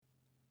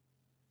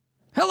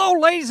Hello,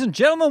 ladies and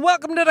gentlemen.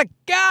 Welcome to the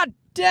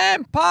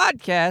goddamn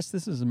podcast.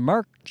 This is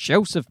Mark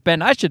Joseph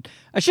Ben. I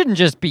shouldn't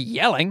just be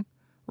yelling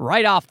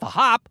right off the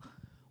hop.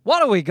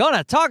 What are we going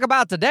to talk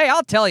about today?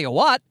 I'll tell you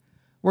what.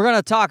 We're going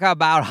to talk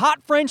about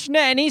hot French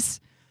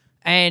nannies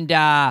and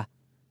the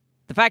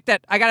fact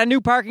that I got a new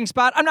parking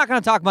spot. I'm not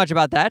going to talk much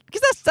about that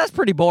because that's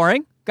pretty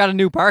boring. Got a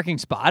new parking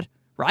spot,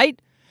 right?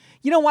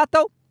 You know what,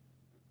 though?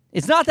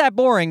 It's not that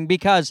boring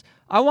because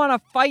I want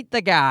to fight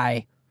the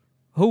guy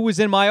who was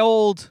in my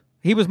old...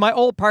 He was my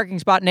old parking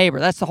spot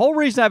neighbor. That's the whole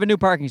reason I have a new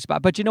parking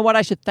spot. But you know what?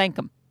 I should thank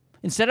him.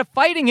 Instead of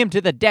fighting him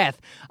to the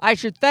death, I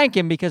should thank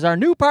him because our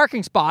new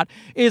parking spot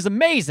is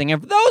amazing.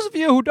 And for those of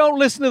you who don't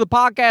listen to the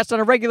podcast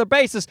on a regular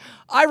basis,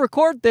 I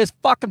record this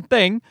fucking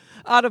thing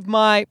out of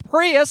my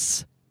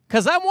Prius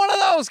because I'm one of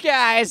those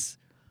guys.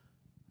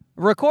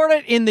 Record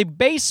it in the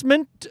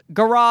basement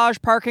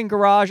parking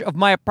garage of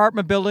my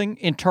apartment building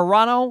in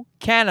Toronto,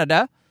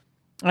 Canada.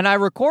 And I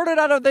record it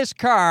out of this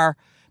car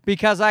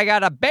because I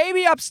got a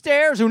baby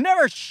upstairs who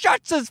never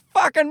shuts his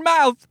fucking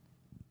mouth.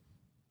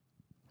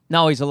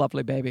 No, he's a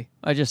lovely baby.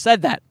 I just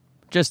said that.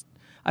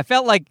 I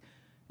felt like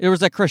there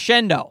was a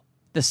crescendo.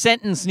 The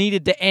sentence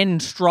needed to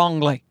end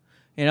strongly,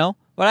 you know?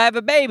 But I have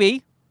a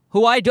baby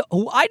who I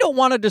don't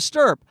want to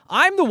disturb.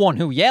 I'm the one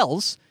who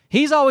yells.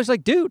 He's always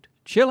like, dude,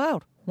 chill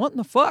out. What in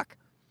the fuck?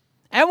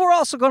 And we're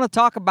also going to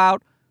talk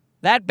about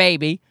that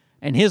baby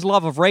and his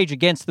love of Rage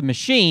Against the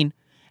Machine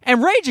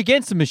and Rage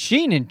Against the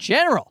Machine in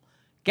general.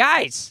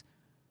 Guys,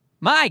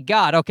 my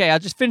God. Okay, I'll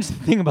just finish the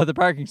thing about the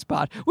parking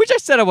spot, which I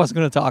said I wasn't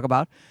going to talk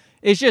about.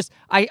 It's just,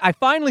 I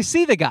finally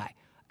see the guy.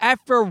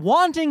 After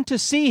wanting to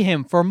see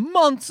him for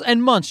months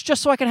and months,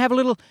 just so I can have a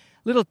little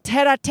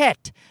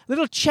tete-a-tete,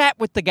 little chat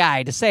with the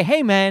guy to say,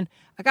 hey, man,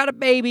 I got a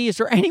baby. Is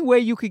there any way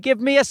you could give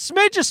me a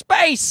smidge of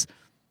space?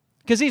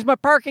 Because he's my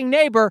parking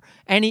neighbor,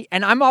 and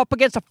I'm up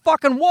against a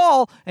fucking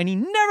wall, and he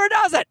never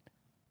does it.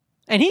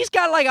 And he's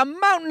got like a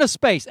mountain of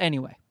space.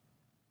 Anyway,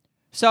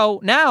 so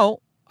now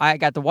I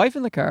got the wife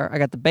in the car. I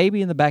got the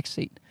baby in the back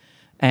seat.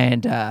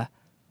 And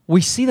we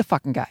see the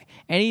fucking guy.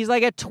 And he's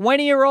like a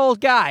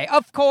 20-year-old guy.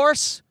 Of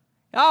course.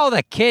 Oh,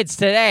 the kids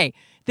today.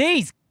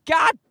 These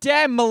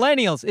goddamn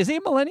millennials. Is he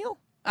a millennial?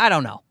 I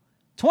don't know.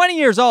 20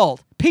 years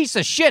old. Piece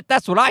of shit.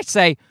 That's what I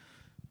say.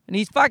 And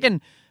he's fucking...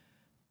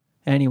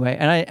 Anyway,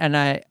 and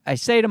I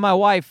say to my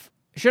wife,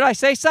 should I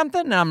say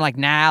something? And I'm like,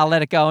 nah, I'll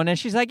let it go. And then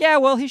she's like, yeah,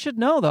 well, he should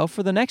know, though,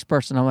 for the next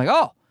person. I'm like,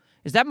 oh,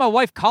 is that my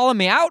wife calling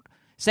me out?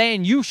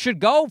 Saying you should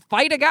go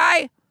fight a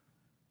guy?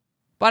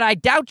 But I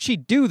doubt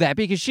she'd do that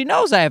because she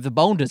knows I have the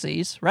bone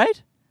disease,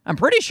 right? I'm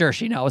pretty sure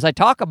she knows. I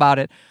talk about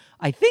it,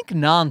 I think,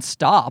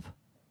 nonstop.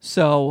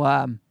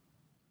 So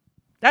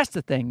that's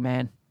the thing,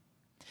 man.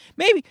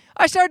 Maybe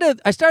I started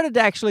to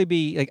actually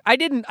be like, I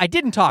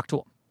didn't talk to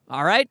him,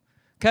 all right?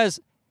 Because,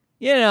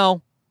 you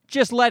know,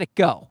 just let it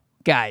go,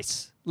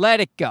 guys. Let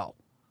it go.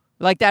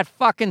 Like that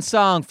fucking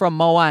song from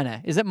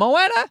Moana. Is it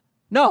Moana?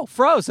 No,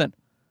 Frozen.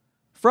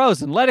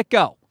 Frozen, let it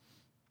go.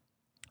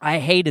 I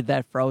hated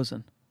that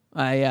Frozen.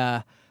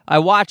 I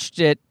watched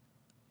it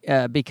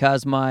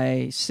because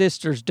my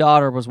sister's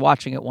daughter was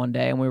watching it one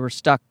day, and we were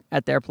stuck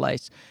at their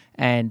place.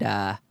 And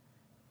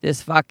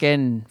this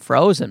fucking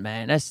Frozen,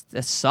 man, this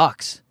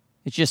sucks.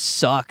 It just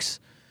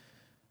sucks.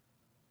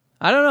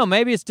 I don't know.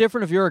 Maybe it's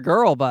different if you're a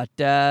girl, but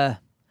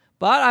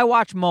I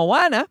watched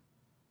Moana.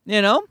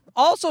 You know,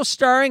 also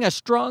starring a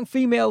strong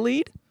female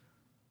lead.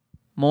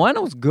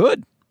 Moana was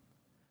good.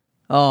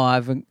 Oh,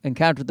 I've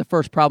encountered the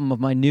first problem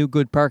of my new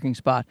good parking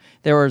spot.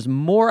 There is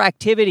more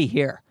activity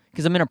here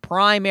because I'm in a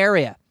prime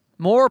area.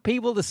 More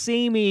people to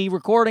see me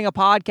recording a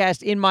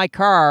podcast in my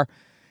car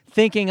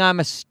thinking I'm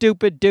a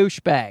stupid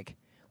douchebag.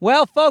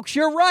 Well, folks,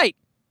 you're right.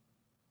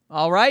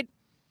 All right?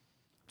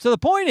 So the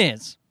point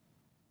is,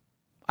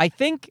 I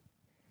think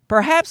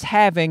perhaps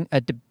having a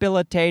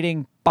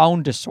debilitating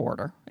bone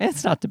disorder, and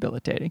it's not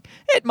debilitating.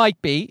 It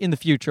might be in the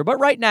future, but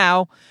right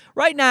now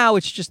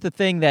it's just the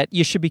thing that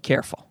you should be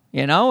careful.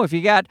 You know, if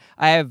you got,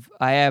 I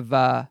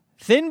have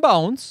thin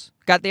bones,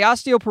 got the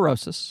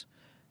osteoporosis,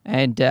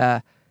 and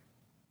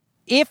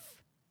if,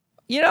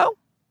 you know,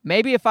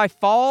 maybe if I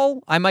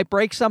fall, I might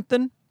break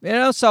something, you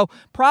know, so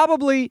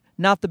probably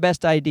not the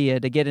best idea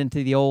to get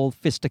into the old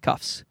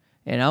fisticuffs,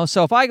 you know,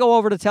 so if I go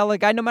over to tell a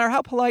guy, no matter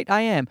how polite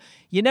I am,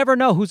 you never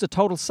know who's a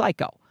total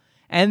psycho,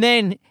 and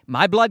then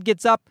my blood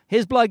gets up,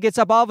 his blood gets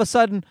up, all of a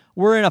sudden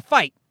we're in a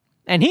fight,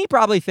 and he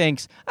probably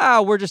thinks,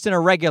 oh, we're just in a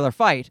regular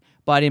fight.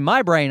 But in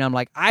my brain, I'm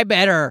like, I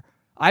better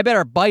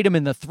bite him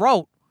in the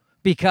throat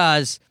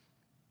because,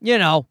 you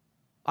know,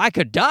 I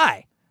could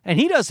die. And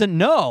he doesn't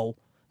know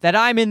that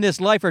I'm in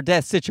this life or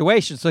death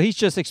situation. So he's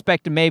just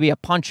expecting maybe a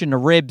punch in the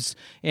ribs,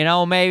 you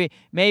know,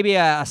 maybe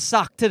a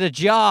sock to the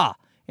jaw,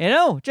 you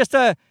know, just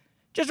a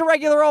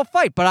regular old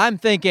fight. But I'm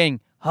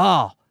thinking,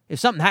 oh, if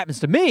something happens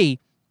to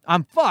me,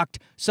 I'm fucked.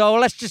 So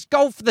let's just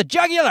go for the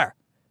jugular,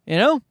 you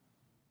know?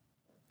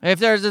 If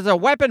there's a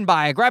weapon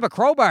by, I grab a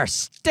crowbar,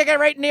 stick it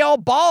right in the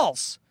old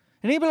balls.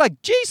 And he'd be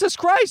like, Jesus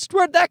Christ,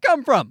 where'd that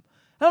come from?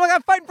 And I'm like,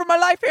 I'm fighting for my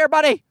life here,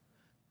 buddy.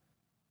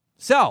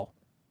 So,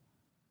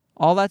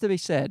 all that to be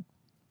said,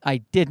 I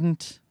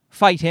didn't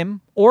fight him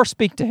or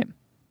speak to him.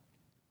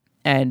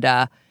 And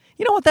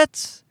you know what?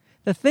 That's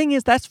the thing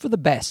is that's for the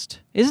best,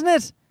 isn't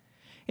it?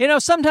 You know,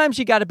 sometimes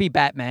you got to be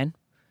Batman.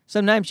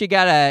 Sometimes you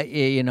got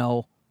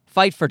to,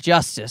 fight for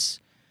justice.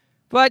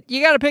 But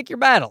you got to pick your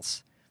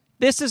battles.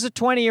 This is a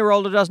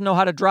 20-year-old who doesn't know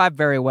how to drive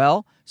very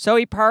well, so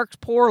he parks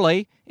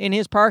poorly in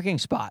his parking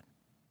spot.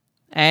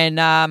 And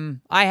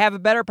I have a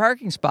better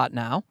parking spot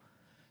now,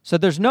 so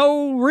there's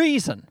no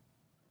reason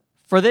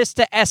for this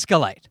to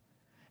escalate.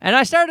 And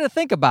I started to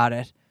think about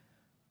it.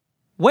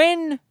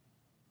 When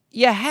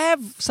you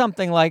have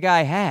something like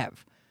I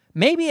have,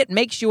 maybe it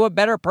makes you a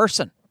better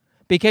person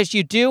because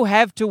you do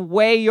have to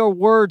weigh your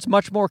words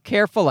much more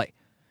carefully.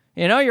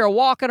 You know, you're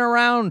walking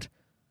around,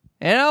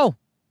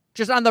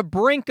 just on the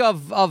brink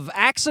of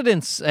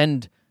accidents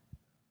and,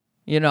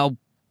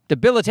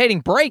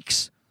 debilitating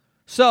breaks.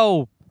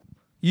 So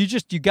you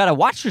got to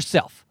watch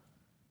yourself.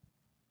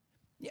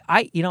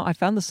 I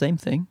found the same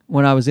thing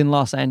when I was in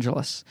Los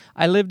Angeles.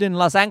 I lived in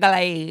Los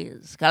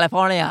Angeles,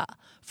 California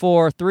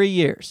for 3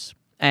 years.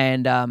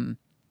 And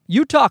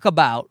you talk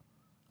about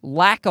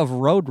lack of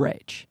road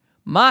rage.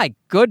 My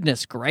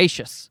goodness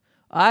gracious.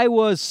 I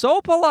was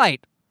so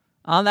polite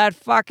on that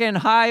fucking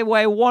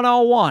Highway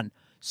 101.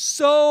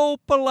 So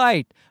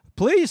polite.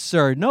 Please,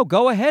 sir, no,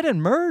 go ahead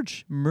and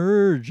merge.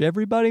 Merge.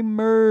 Everybody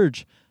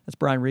merge. That's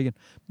Brian Regan.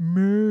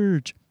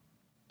 Merge.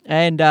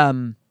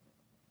 And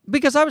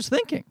because I was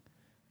thinking,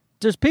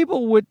 there's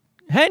people with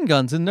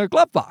handguns in their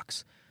glove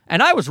box.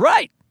 And I was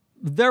right.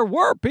 There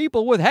were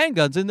people with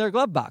handguns in their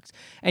glove box.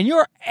 And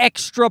you're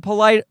extra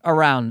polite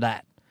around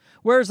that.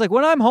 Whereas, like,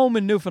 when I'm home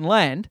in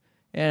Newfoundland,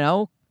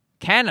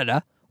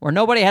 Canada, where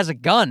nobody has a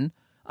gun,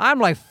 I'm,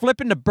 like,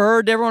 flipping the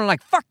bird to everyone,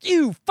 like, fuck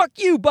you,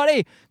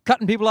 buddy.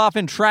 Cutting people off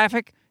in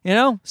traffic,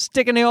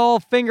 sticking the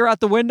old finger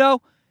out the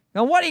window.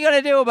 Now, what are you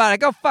going to do about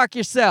it? Go fuck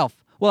yourself.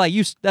 Well,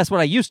 that's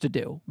what I used to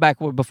do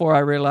before I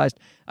realized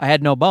I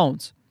had no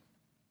bones.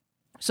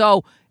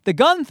 So the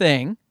gun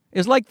thing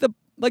is like the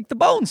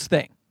bones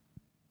thing.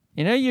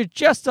 You're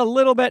just a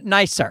little bit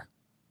nicer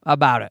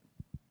about it.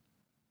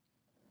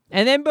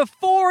 And then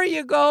before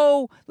you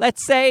go,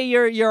 let's say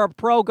you're a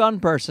pro-gun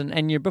person,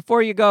 and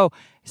before you go,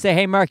 say,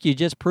 hey, Mark, you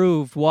just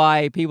proved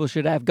why people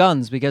should have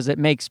guns because it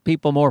makes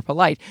people more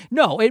polite.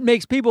 No, it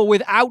makes people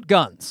without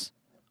guns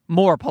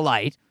more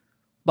polite.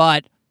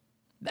 But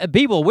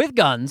people with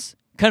guns,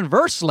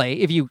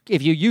 conversely, if you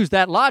use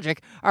that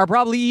logic, are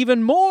probably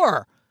even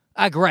more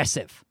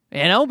aggressive,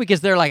 because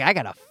they're like, I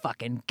got a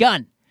fucking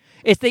gun.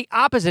 It's the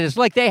opposite. It's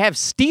like they have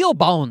steel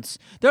bones.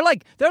 They're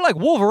like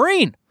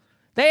Wolverine.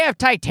 They have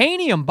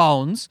titanium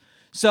bones,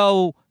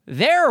 so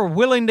they're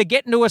willing to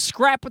get into a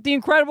scrap with the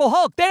Incredible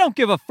Hulk. They don't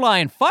give a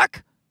flying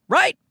fuck,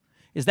 right?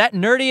 Is that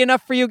nerdy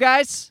enough for you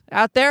guys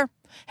out there?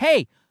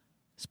 Hey,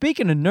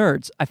 speaking of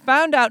nerds, I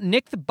found out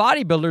Nick the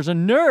Bodybuilder's a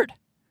nerd.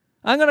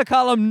 I'm going to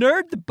call him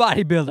Nerd the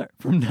Bodybuilder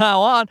from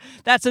now on.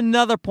 That's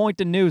another point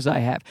of news I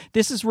have.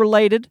 This is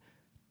related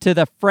to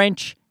the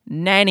French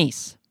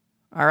nannies,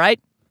 all right?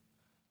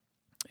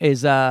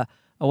 I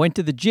went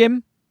to the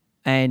gym,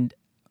 and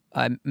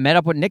I met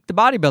up with Nick the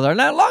Bodybuilder.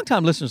 Now,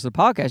 long-time listeners to the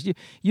podcast,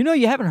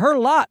 you haven't heard a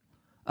lot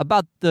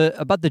about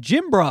the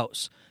gym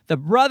bros, the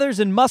brothers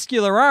in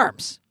muscular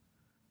arms.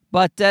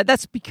 But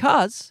that's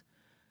because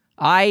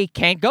I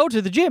can't go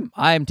to the gym.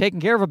 I'm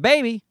taking care of a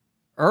baby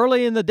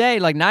early in the day,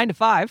 like 9 to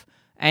 5.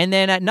 And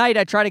then at night,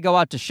 I try to go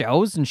out to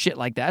shows and shit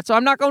like that. So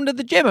I'm not going to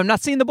the gym. I'm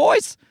not seeing the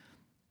boys.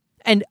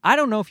 And I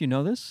don't know if you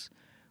know this,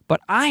 but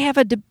I have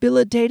a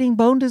debilitating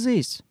bone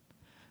disease.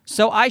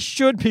 So I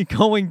should be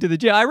going to the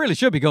gym. I really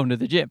should be going to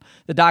the gym.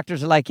 The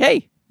doctors are like,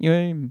 hey,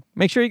 you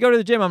make sure you go to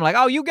the gym. I'm like,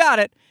 oh, you got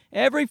it.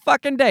 Every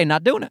fucking day.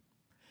 Not doing it.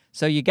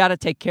 So you got to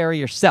take care of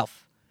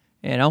yourself,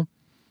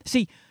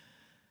 See,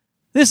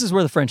 this is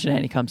where the French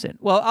nanny comes in.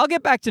 Well, I'll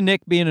get back to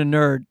Nick being a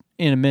nerd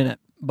in a minute,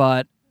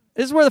 but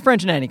this is where the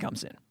French nanny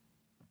comes in.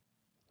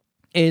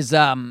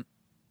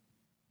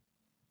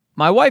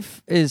 My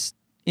wife is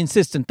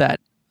insistent that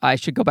I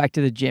should go back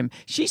to the gym.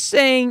 She's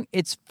saying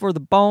it's for the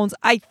bones.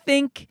 I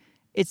think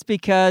it's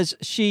because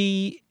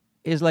she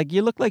is like,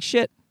 you look like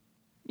shit.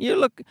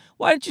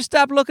 Why don't you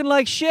stop looking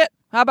like shit?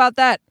 How about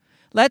that?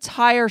 Let's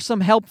hire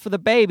some help for the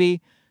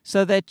baby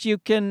so that you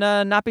can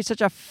not be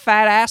such a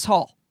fat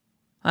asshole.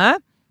 Huh?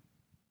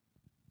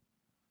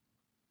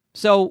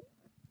 So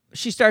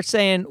she starts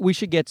saying we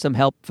should get some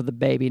help for the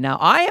baby. Now,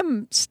 I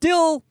am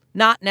still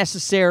not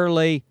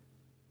necessarily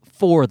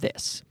for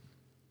this,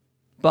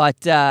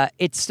 but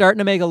it's starting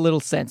to make a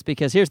little sense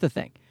because here's the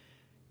thing.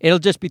 It'll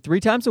just be 3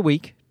 times a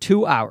week,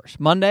 2 hours,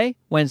 Monday,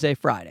 Wednesday,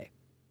 Friday.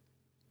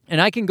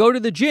 And I can go to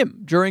the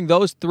gym during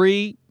those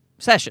 3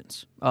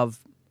 sessions of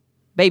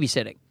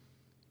babysitting.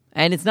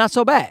 And it's not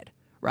so bad,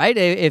 right?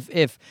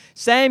 If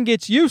Sam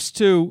gets used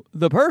to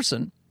the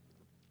person,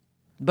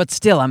 but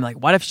still, I'm like,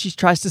 what if she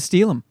tries to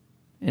steal him?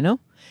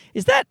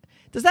 Does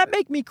that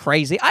make me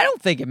crazy? I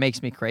don't think it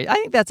makes me crazy. I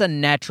think that's a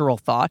natural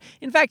thought.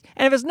 In fact,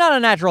 and if it's not a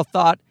natural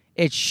thought,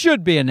 it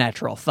should be a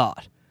natural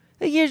thought.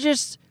 You're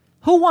just,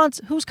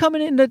 who's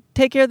coming in to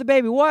take care of the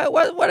baby?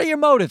 What are your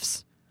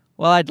motives?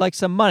 Well, I'd like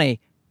some money.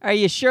 Are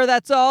you sure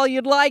that's all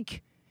you'd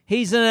like?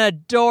 He's an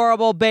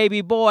adorable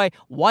baby boy.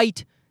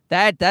 White.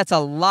 That's a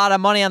lot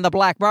of money on the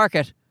black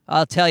market,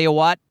 I'll tell you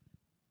what.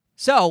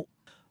 So,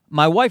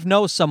 my wife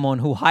knows someone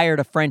who hired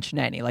a French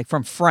nanny, like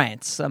from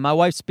France. My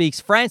wife speaks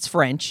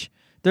French.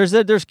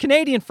 There's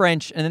Canadian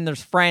French, and then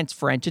there's France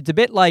French. It's a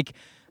bit like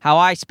how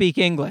I speak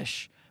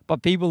English,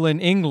 but people in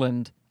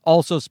England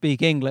also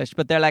speak English.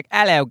 But they're like,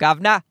 "Hello,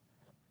 governor.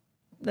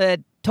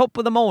 Top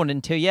of the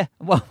morning to you."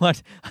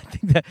 What? I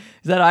think is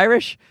that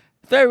Irish?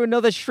 Throw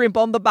another shrimp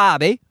on the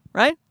barbie,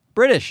 right?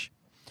 British.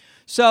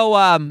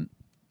 So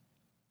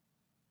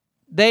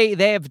they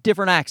have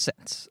different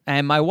accents,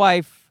 and my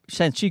wife,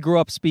 since she grew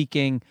up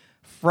speaking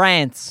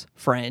France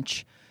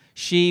French,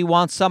 she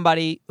wants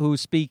somebody who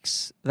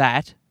speaks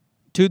that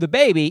to the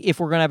baby if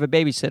we're going to have a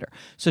babysitter.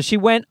 So she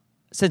went,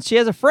 since she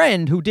has a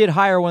friend who did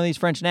hire one of these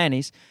French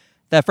nannies,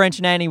 the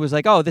French nanny was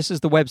like, "Oh, this is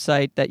the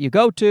website that you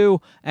go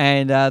to,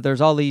 and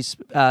there's all these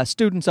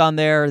students on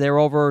there. They're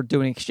over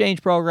doing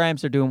exchange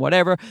programs. They're doing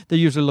whatever. They're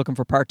usually looking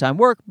for part-time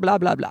work, blah,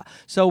 blah, blah."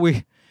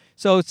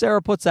 So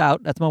Sarah puts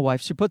out, that's my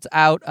wife, she puts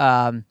out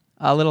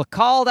a little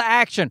call to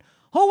action.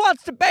 Who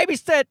wants to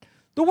babysit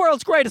the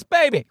world's greatest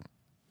baby?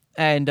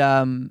 And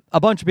a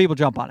bunch of people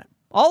jump on it.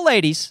 All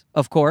ladies,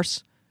 of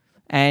course.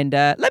 And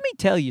let me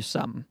tell you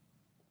something,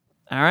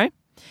 all right?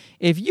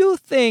 If you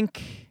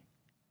think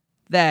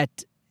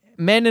that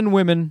men and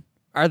women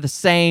are the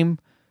same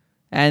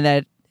and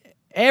that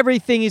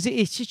everything is,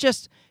 it's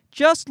just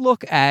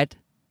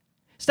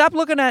stop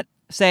looking at,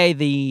 say,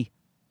 the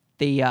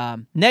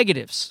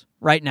negatives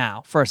right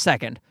now for a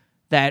second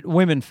that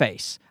women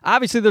face.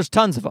 Obviously, there's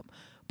tons of them,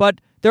 but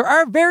there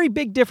are very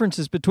big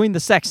differences between the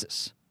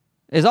sexes.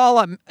 Is all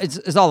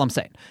I'm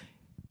saying.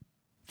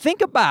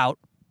 Think about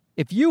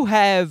if you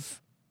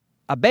have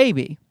a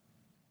baby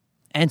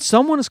and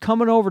someone is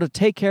coming over to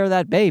take care of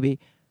that baby,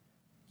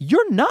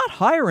 you're not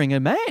hiring a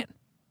man.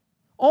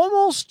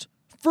 Almost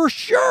for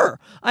sure.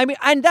 I mean,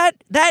 and that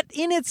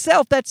in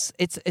itself,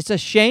 it's a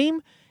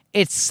shame.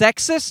 It's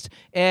sexist.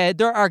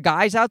 There are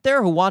guys out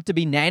there who want to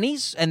be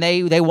nannies, and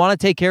they want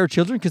to take care of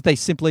children because they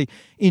simply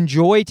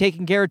enjoy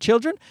taking care of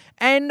children.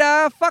 And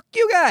fuck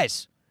you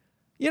guys.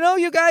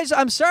 You guys,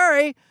 I'm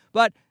sorry,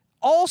 but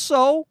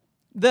also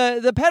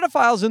the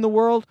pedophiles in the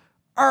world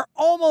are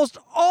almost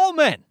all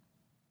men.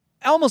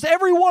 Almost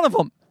every one of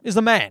them is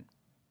a man.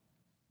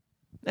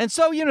 And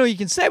so, you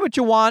can say what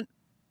you want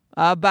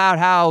about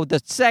how the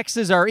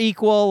sexes are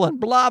equal and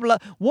blah, blah.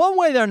 One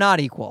way they're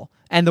not equal,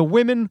 and the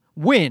women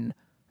win,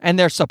 and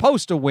they're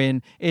supposed to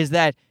win, is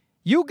that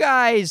you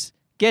guys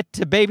get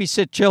to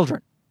babysit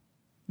children.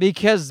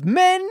 Because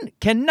men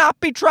cannot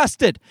be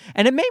trusted.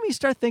 And it made me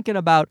start thinking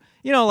about,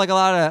 like a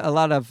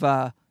lot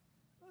of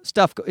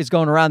stuff is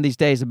going around these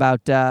days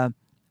about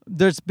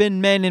there's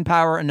been men in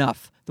power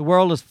enough. The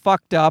world is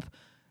fucked up.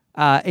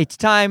 It's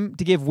time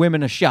to give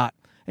women a shot.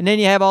 And then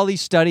you have all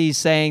these studies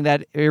saying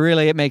that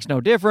it makes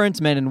no difference.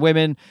 Men and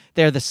women,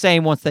 they're the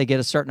same once they get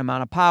a certain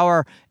amount of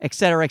power, et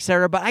cetera, et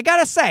cetera. But I got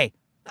to say,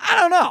 I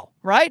don't know,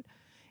 right?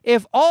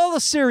 If all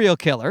the serial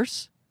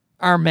killers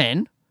are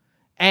men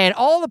and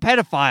all the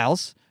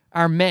pedophiles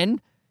are men,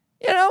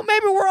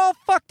 maybe we're all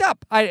fucked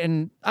up.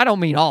 I don't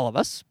mean all of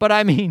us, but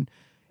I mean,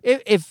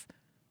 if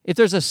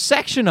there's a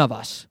section of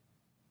us,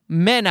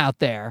 men out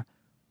there,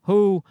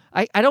 who,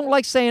 I don't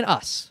like saying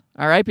us,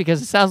 all right,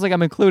 because it sounds like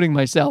I'm including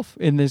myself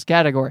in this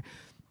category.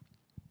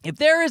 If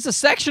there is a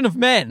section of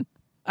men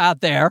out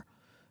there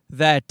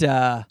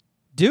that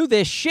do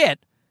this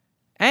shit,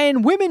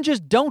 and women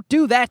just don't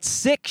do that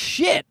sick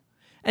shit,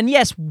 and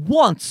yes,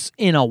 once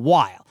in a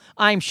while,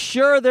 I'm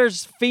sure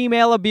there's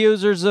female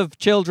abusers of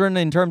children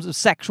in terms of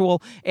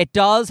sexual. It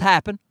does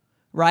happen,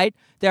 right?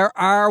 There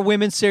are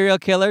women serial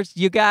killers.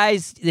 You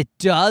guys, it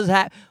does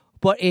happen,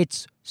 but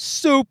it's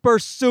super,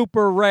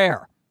 super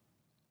rare.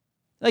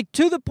 Like,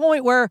 to the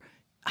point where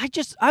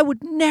I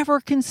would never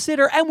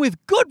consider, and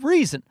with good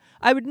reason,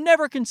 I would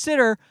never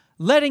consider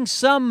letting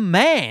some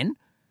man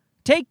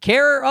take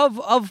care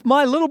of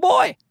my little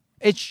boy.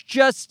 It's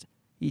just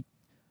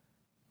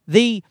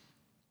the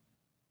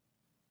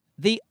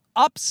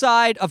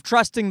upside of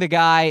trusting the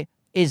guy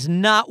is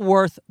not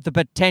worth the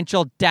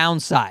potential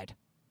downside.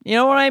 You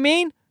know what I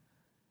mean?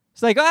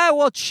 It's like,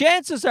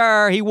 chances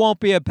are he won't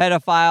be a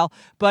pedophile,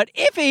 but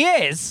if he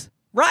is,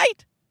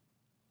 right?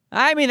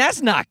 I mean,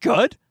 that's not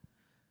good.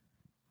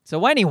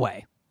 So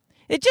anyway,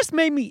 it just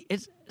made me,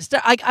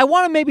 I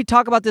want to maybe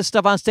talk about this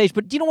stuff on stage,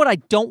 but you know what I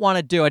don't want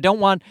to do? I don't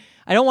want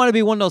to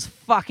be one of those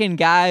fucking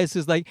guys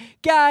who's like,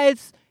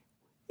 guys,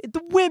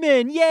 the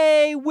women,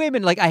 yay,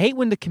 women. Like, I hate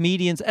when the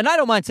comedians, and I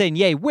don't mind saying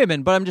yay,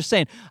 women, but I'm just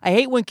saying, I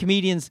hate when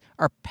comedians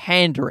are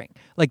pandering.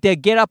 Like, they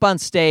get up on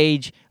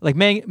stage, like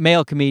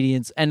male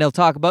comedians, and they'll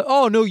talk about,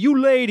 oh, no, you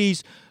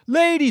ladies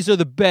are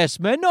the best,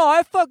 man. No,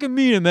 I fucking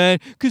mean it, man,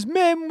 because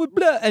men would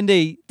blah. And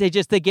they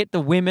get the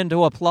women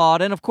to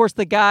applaud. And, of course,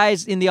 the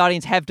guys in the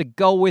audience have to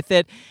go with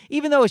it,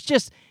 even though it's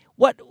just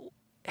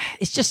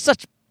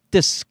such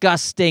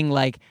disgusting,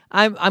 like,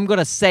 I'm going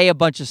to say a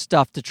bunch of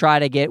stuff to try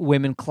to get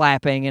women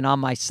clapping and on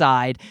my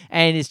side,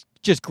 and it's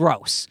just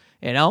gross,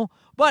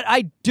 But But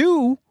I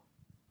do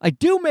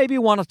maybe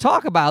want to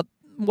talk about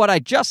what I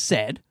just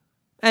said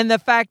and the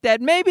fact that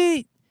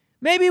maybe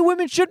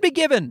women should be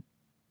given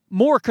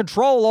more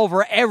control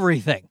over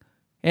everything.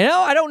 You know,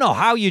 I don't know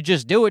how you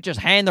just do it, just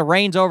hand the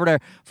reins over to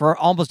for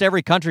almost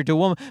every country to a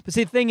woman. But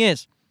see, the thing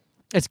is,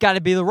 it's got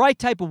to be the right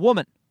type of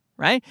woman,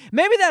 right?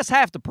 Maybe that's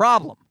half the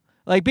problem.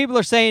 Like, people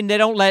are saying they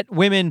don't let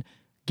women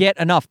get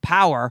enough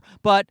power,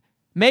 but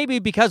maybe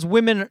because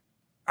a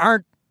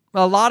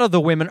lot of the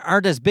women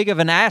aren't as big of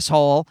an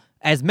asshole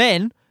as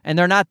men, and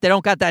they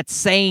don't got that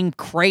same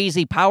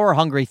crazy power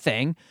hungry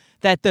thing,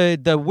 that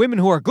the women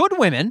who are good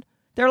women,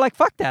 they're like,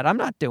 fuck that, I'm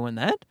not doing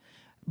that.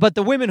 But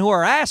the women who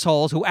are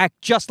assholes, who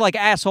act just like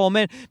asshole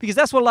men, because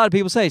that's what a lot of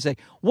people say. Say,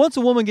 once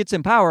a woman gets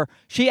in power,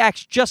 she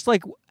acts just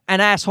like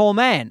an asshole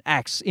man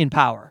acts in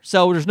power.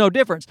 So there's no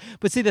difference.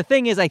 But see, the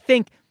thing is, I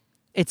think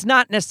it's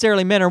not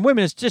necessarily men or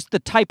women. It's just the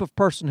type of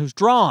person who's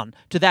drawn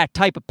to that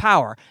type of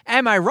power.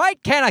 Am I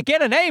right? Can I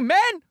get an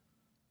amen?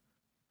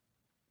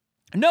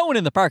 No one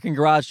in the parking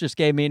garage just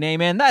gave me an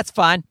amen. That's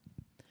fine.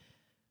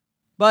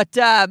 But,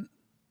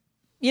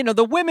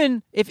 the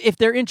women, if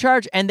they're in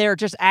charge and they're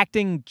just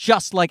acting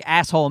just like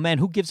asshole men,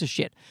 who gives a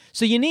shit?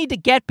 So you need to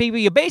get people.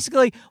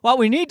 What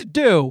we need to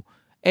do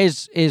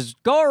is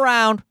go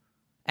around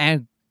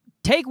and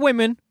take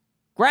women,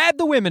 grab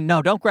the women.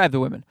 No, don't grab the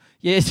women.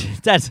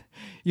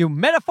 You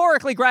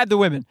metaphorically grab the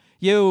women.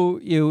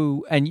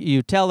 You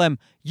tell them,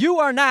 you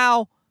are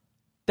now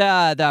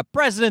the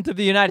president of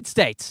the United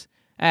States.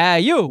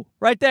 You,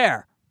 right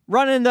there,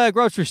 running the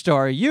grocery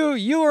store.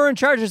 You are in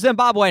charge of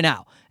Zimbabwe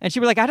now. And she'd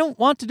be like, I don't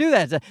want to do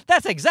that.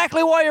 That's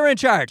exactly why you're in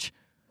charge.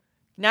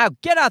 Now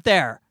get out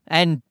there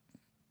and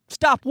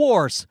stop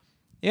wars.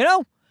 You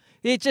know?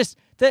 It's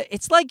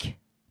like,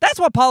 that's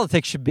what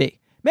politics should be.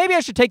 Maybe I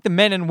should take the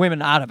men and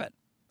women out of it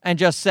and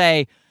just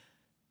say,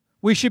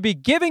 we should be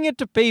giving it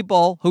to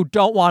people who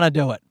don't want to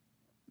do it.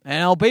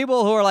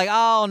 People who are like,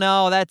 oh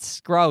no,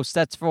 that's gross.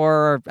 That's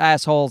for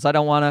assholes. I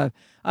don't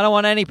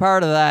want any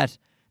part of that.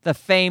 The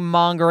fame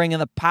mongering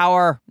and the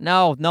power.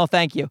 No,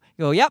 thank you.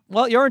 You go, yep,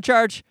 well, you're in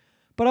charge,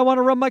 but I want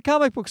to run my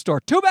comic book store.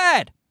 Too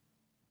bad.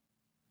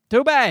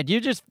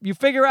 You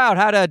figure out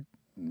how to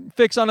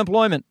fix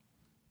unemployment.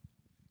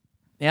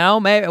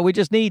 Maybe we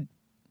just need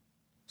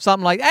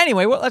something like that.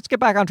 Anyway, let's get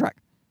back on track.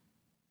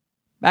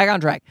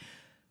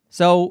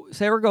 So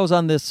Sarah goes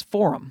on this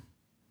forum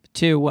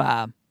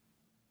to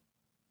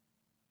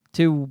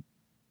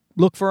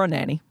look for a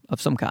nanny of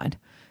some kind.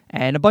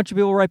 And a bunch of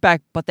people write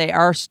back, but they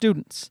are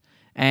students.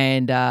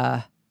 And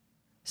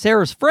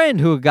Sarah's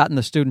friend who had gotten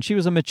the student, she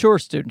was a mature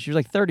student. She was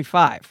like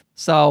 35.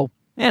 So,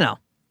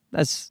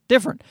 that's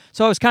different.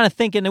 So I was kind of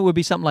thinking it would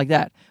be something like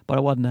that, but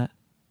it wasn't that.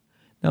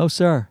 No,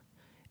 sir.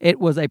 It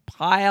was a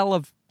pile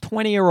of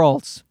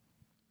 20-year-olds.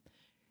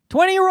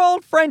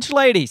 20-year-old French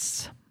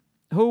ladies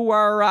who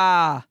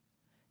are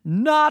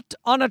not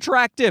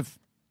unattractive.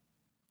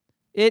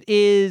 It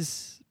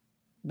is...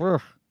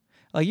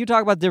 you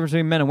talk about the difference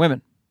between men and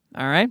women,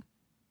 all right?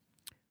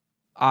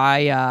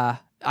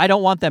 I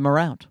don't want them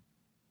around,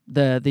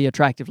 the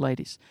attractive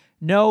ladies.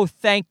 No,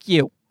 thank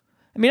you.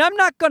 I mean, I'm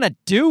not going to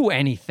do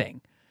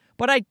anything,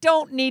 but I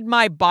don't need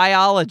my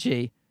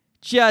biology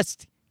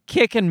just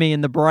kicking me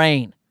in the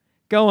brain,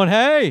 going,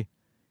 hey,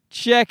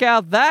 check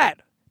out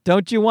that.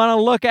 Don't you want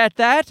to look at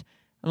that?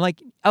 I'm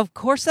like, of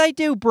course I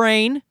do,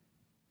 brain.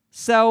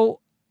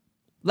 So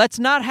let's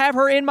not have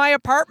her in my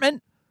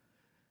apartment.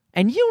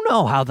 And you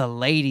know how the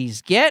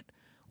ladies get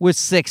with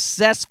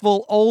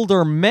successful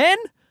older men.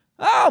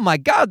 Oh, my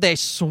God, they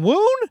swoon?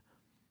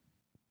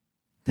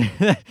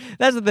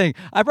 That's the thing.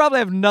 I probably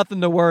have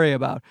nothing to worry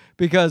about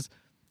because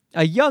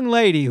a young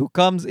lady who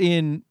comes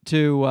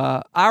into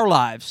our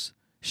lives,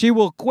 she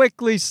will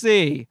quickly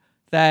see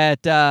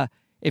that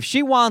if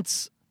she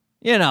wants,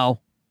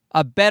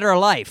 a better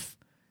life,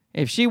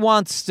 if she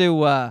wants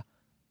to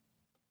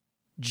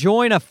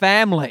join a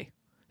family,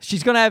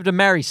 she's going to have to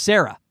marry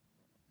Sarah,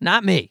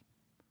 not me.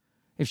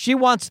 If she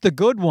wants the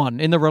good one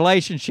in the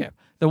relationship,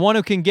 the one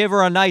who can give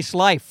her a nice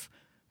life,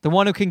 the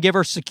one who can give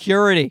her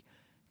security,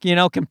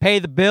 can pay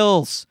the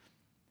bills,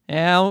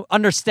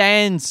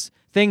 understands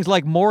things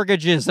like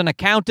mortgages and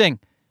accounting.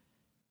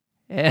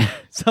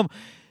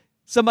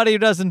 Somebody who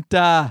doesn't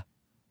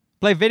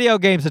play video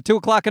games at 2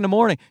 o'clock in the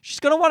morning, she's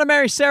going to want to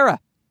marry Sarah.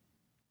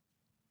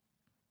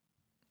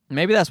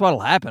 Maybe that's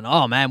what'll happen.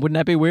 Oh, man, wouldn't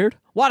that be weird?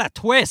 What a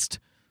twist.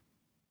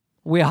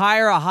 We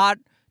hire a hot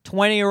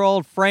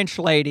 20-year-old French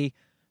lady,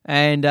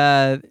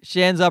 and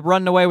she ends up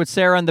running away with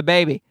Sarah and the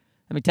baby.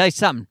 Let me tell you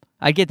something.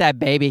 I'd get that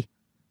baby.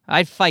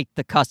 I'd fight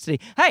the custody.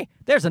 Hey,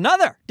 there's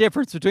another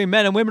difference between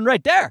men and women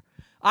right there.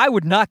 I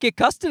would not get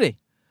custody.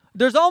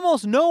 There's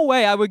almost no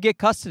way I would get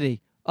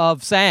custody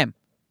of Sam.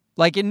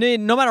 Like,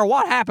 no matter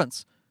what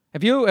happens.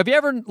 Have you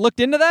ever looked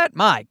into that?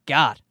 My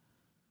God.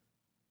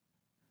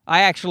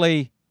 I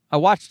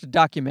watched a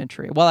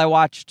documentary. Well, I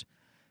watched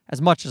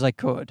as much as I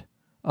could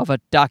of a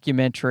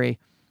documentary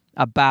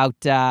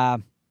about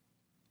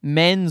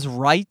men's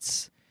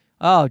rights.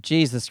 Oh,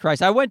 Jesus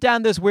Christ. I went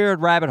down this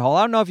weird rabbit hole.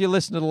 I don't know if you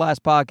listened to the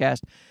last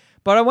podcast,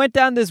 but I went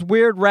down this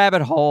weird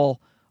rabbit hole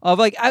of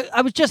like,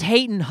 I was just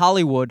hating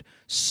Hollywood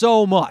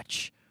so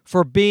much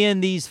for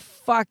being these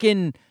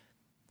fucking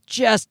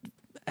just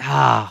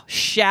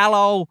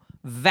shallow,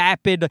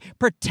 vapid,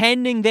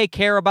 pretending they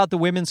care about the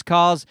women's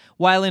cause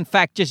while in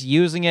fact just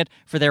using it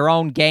for their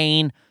own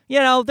gain.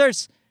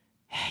 There's,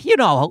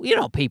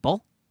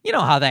 people, you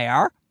know how they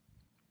are.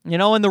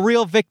 And the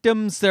real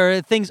victims,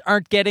 things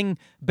aren't getting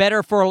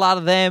better for a lot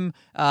of them.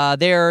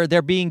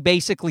 They're being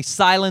basically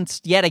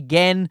silenced yet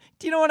again.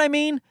 Do you know what I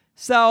mean?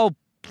 So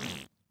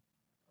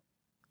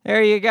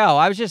there you go.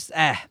 I was just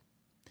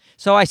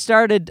So I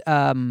started.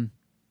 I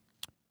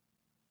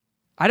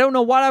don't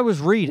know what I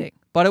was reading,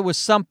 but it was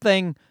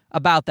something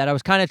about that. I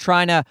was kind of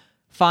trying to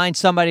find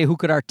somebody who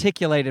could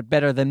articulate it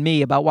better than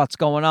me about what's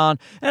going on.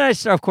 And I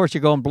start, of course,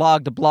 you're going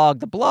blog to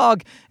blog to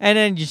blog, and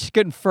then you're just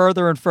getting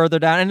further and further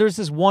down. And there's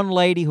this one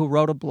lady who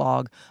wrote a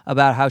blog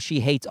about how she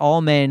hates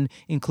all men,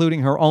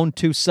 including her own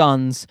 2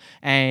 sons,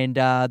 and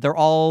they're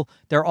all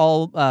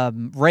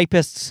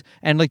rapists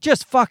and like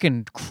just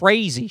fucking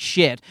crazy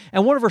shit.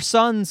 And one of her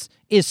sons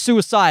is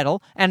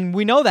suicidal, and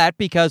we know that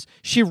because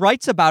she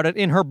writes about it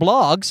in her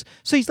blogs.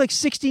 So he's like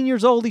 16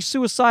 years old, he's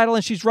suicidal,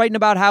 and she's writing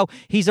about how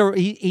he's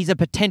a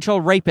potential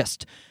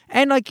rapist.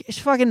 And like, it's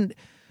fucking...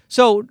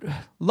 So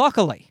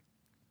luckily,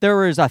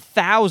 there is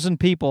 1,000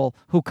 people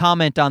who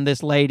comment on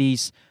this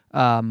lady's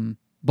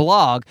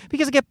blog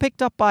because it get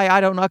picked up by, I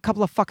don't know, a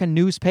couple of fucking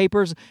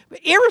newspapers.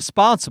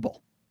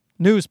 Irresponsible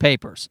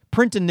newspapers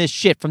printing this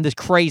shit from this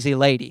crazy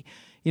lady.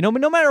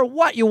 But no matter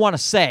what you want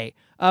to say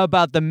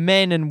about the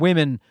men and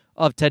women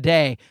of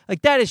today,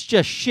 like, that is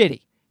just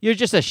shitty. You're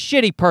just a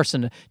shitty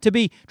person to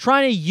be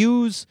trying to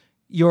use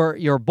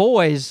your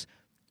boys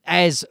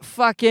as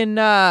fucking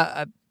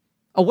a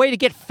way to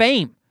get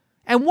fame.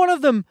 And one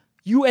of them,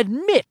 you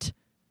admit,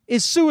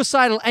 is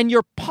suicidal, and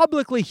you're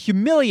publicly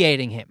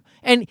humiliating him.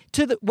 And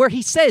where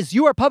he says,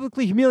 "You are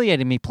publicly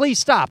humiliating me, please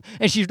stop."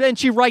 And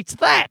she writes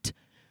that.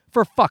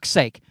 For fuck's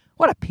sake.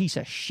 What a piece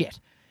of shit.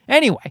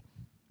 Anyway,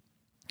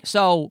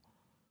 so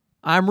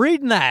I'm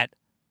reading that,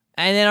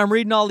 and then I'm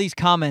reading all these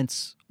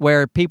comments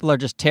where people are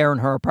just tearing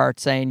her apart,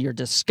 saying, "You're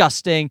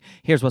disgusting.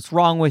 Here's what's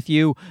wrong with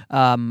you.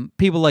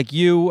 People like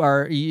you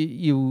are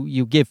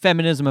you give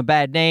feminism a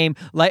bad name."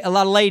 Like, a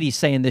lot of ladies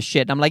saying this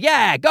shit. And I'm like,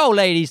 yeah, go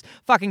ladies,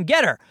 fucking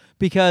get her,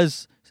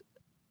 because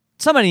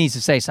somebody needs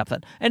to say something.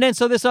 And then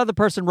so this other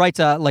person writes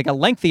a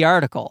lengthy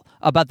article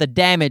about the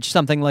damage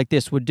something like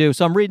this would do.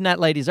 So I'm reading that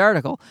lady's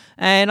article,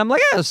 and I'm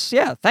like, yes,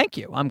 yeah, thank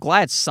you. I'm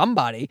glad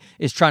somebody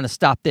is trying to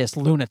stop this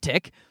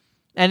lunatic.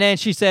 And then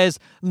she says,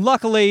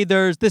 luckily,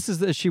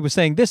 she was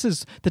saying, this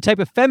is the type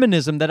of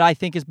feminism that I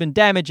think has been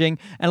damaging,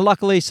 and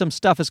luckily some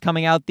stuff is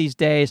coming out these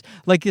days,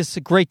 like this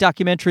great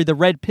documentary, The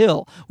Red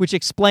Pill, which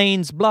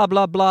explains blah,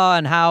 blah, blah,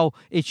 and how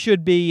it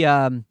should be,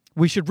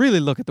 we should really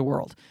look at the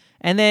world.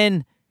 And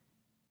then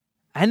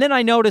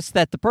I noticed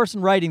that the person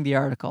writing the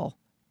article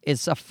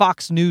is a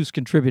Fox News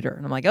contributor.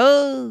 And I'm like,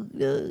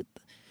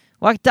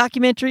 what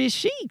documentary is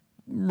she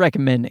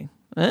recommending?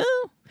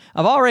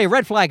 Well,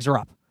 red flags are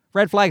up.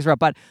 Red flags are up,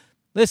 but...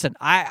 Listen,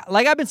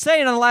 like I've been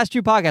saying on the last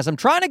few podcasts, I'm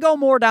trying to go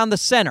more down the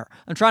center.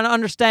 I'm trying to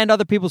understand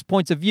other people's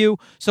points of view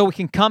so we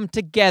can come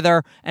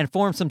together and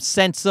form some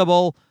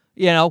sensible,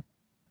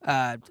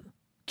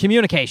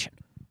 communication.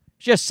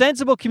 Just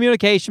sensible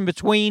communication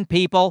between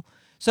people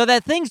so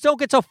that things don't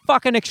get so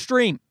fucking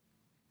extreme.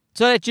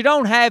 So that you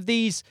don't have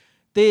this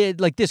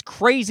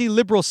crazy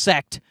liberal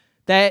sect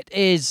that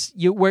is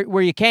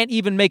where you can't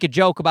even make a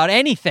joke about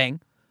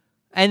anything.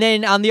 And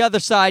then on the other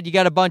side, you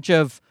got a bunch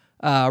of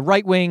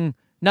right-wing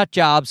nut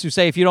jobs who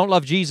say if you don't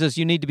love Jesus,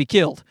 you need to be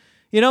killed.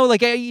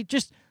 You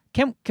just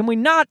can we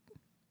not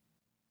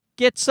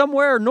get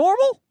somewhere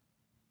normal,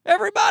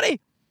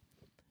 everybody?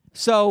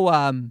 So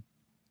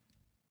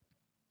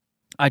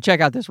I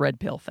check out this Red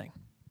Pill thing.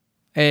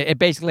 It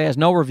basically has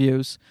no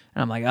reviews,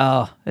 and I'm like,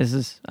 oh,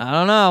 I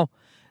don't know.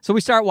 So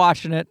we start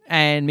watching it,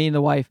 and me and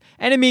the wife,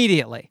 and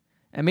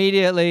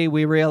immediately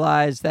we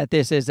realize that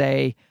this is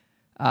a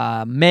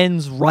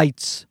men's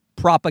rights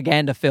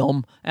propaganda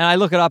film. And I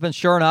look it up, and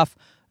sure enough,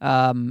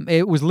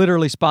 it was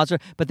literally sponsored,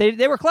 but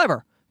they were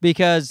clever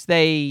because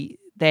they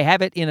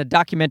have it in a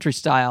documentary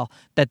style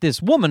that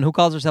this woman who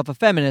calls herself a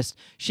feminist,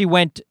 she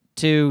went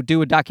to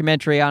do a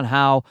documentary on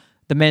how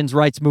the men's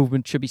rights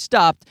movement should be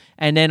stopped.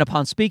 And then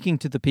upon speaking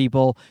to the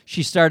people,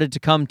 she started to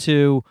come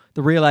to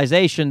the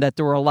realization that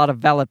there were a lot of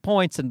valid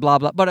points and blah,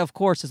 blah. But of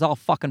course, it's all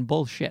fucking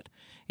bullshit.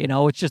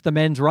 It's just the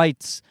men's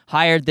rights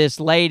hired this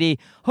lady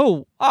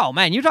who, oh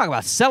man, you talk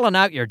about selling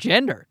out your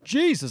gender.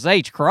 Jesus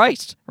H.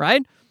 Christ,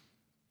 right?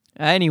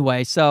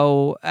 Anyway,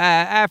 so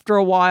after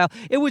a while,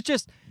 it was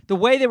just the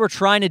way they were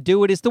trying to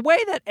do it is the way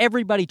that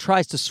everybody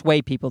tries to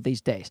sway people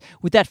these days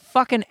with that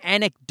fucking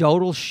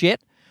anecdotal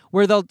shit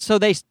where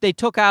they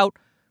took out,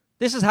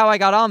 this is how I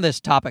got on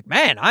this topic.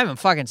 Man, I'm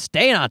fucking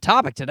staying on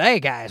topic today,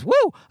 guys. Woo!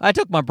 I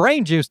took my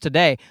brain juice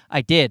today.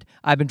 I did.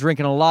 I've been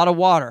drinking a lot of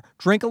water.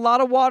 Drink a lot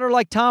of water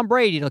like Tom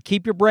Brady. It'll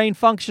keep your brain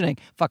functioning.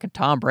 Fucking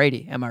Tom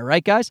Brady. Am I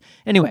right, guys?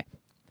 Anyway,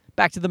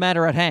 back to the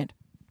matter at hand.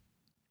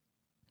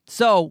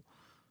 So,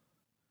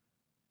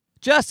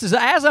 Just as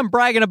I'm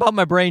bragging about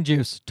my brain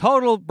juice,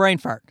 total brain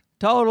fart.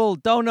 Total,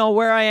 don't know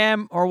where I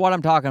am or what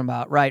I'm talking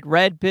about. Right,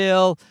 red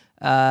pill,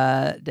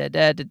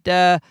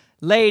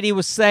 lady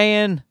was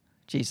saying,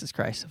 Jesus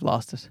Christ, I've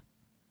lost it.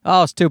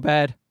 Oh, it's too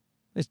bad.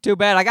 It's too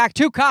bad. I got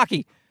too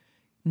cocky.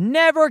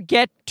 Never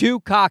get too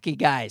cocky,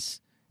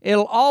 guys.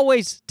 It'll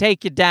always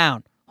take you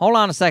down. Hold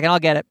on a second, I'll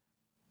get it.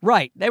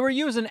 Right, they were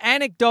using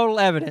anecdotal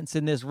evidence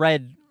in this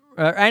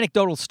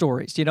anecdotal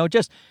stories,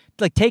 just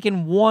like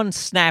taking one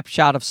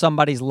snapshot of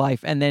somebody's life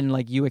and then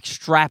like you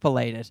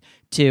extrapolate it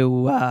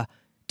to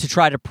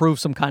try to prove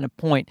some kind of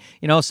point.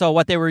 So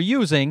what they were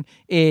using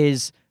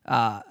is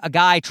a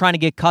guy trying to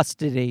get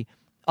custody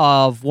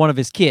of one of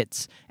his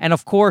kids. And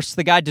of course,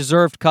 the guy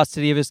deserved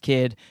custody of his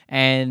kid,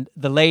 and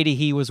the lady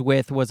he was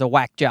with was a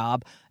whack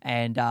job.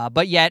 And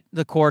but yet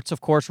the courts,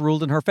 of course,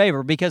 ruled in her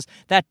favor because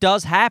that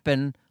does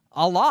happen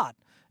a lot.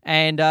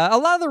 And a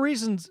lot of the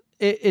reasons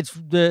it's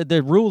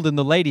the ruled in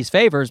the lady's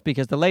favor is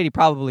because the lady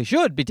probably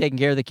should be taking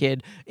care of the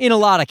kid in a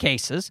lot of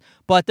cases.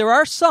 But there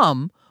are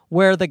some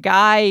where the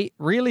guy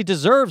really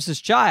deserves his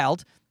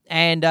child,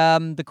 and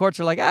the courts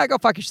are like, go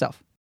fuck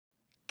yourself.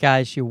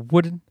 Guys, you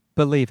wouldn't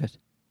believe it.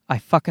 I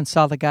fucking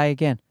saw the guy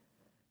again.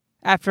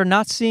 After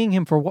not seeing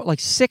him for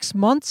 6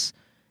 months?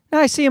 Now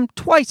I see him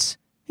twice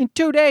in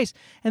 2 days.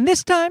 And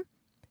this time,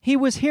 he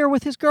was here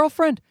with his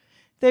girlfriend.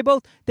 They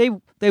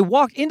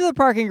walked into the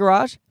parking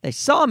garage. They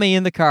saw me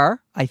in the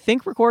car, I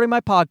think recording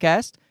my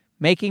podcast,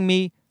 making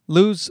me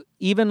lose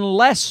even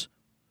less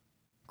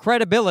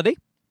credibility.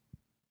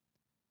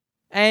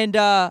 And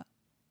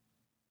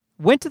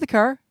went to the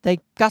car. They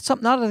got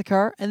something out of the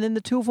car, and then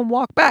the two of them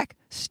walked back,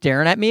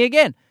 staring at me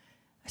again.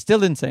 I still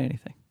didn't say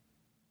anything.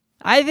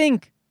 I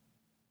think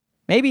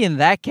maybe in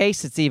that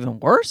case it's even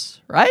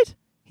worse, right?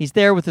 He's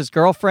there with his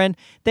girlfriend.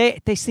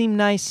 They seem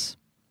nice.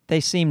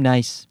 They seem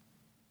nice.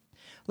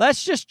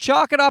 Let's just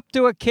chalk it up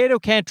to a kid who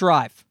can't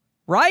drive,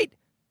 right?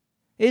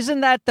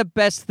 Isn't that the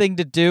best thing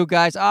to do,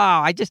 guys?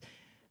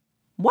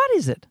 What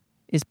is it?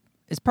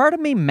 Is part of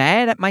me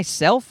mad at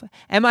myself?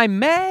 Am I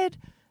mad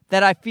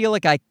that I feel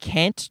like I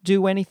can't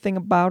do anything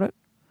about it?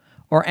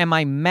 Or am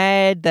I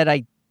mad that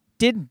I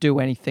didn't do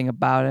anything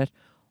about it?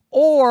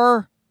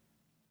 Or,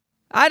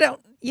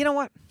 you know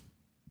what?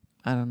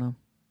 I don't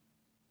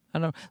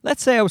know.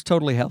 Let's say I was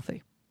totally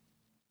healthy.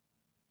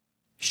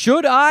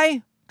 Should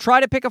I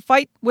try to pick a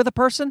fight with a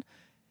person?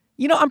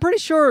 I'm pretty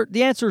sure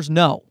the answer is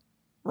no,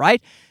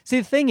 right? See,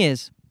 the thing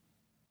is,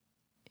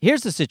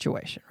 here's the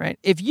situation, right?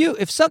 If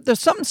there's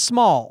something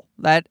small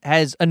that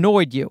has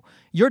annoyed you,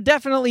 you're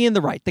definitely in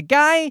the right. The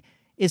guy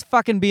is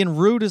fucking being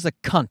rude as a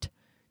cunt.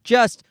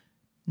 Just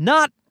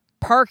not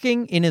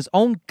parking in his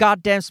own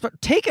goddamn spot,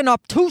 taking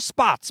up 2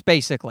 spots,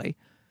 basically.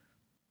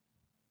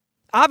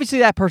 Obviously,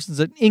 that person's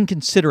an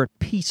inconsiderate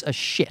piece of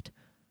shit.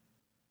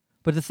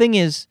 But the thing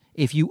is,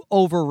 if you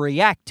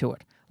overreact to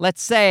it,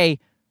 let's say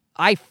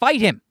I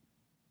fight him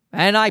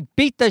and I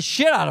beat the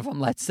shit out of him,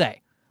 let's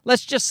say.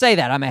 Let's just say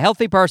that. I'm a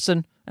healthy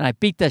person and I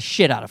beat the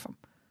shit out of him.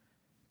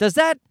 Does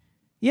that,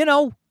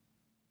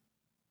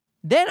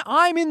 then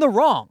I'm in the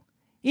wrong.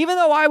 Even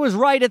though I was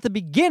right at the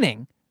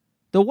beginning,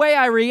 the way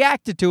I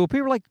reacted to it,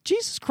 people were like,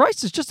 Jesus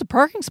Christ, it's just a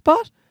parking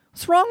spot?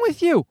 What's wrong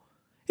with you?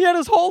 He had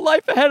his whole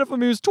life ahead of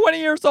him. He was 20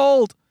 years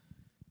old.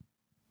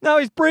 Now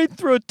he's breathing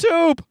through a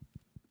tube.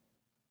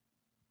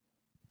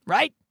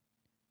 Right?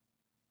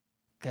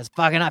 Because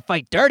fucking I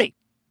fight dirty.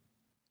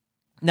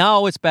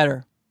 No, it's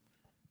better.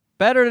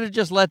 Better to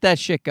just let that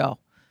shit go.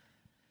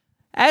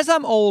 As I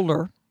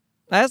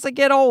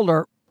get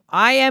older,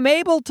 I am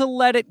able to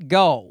let it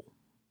go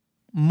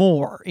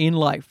more in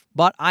life,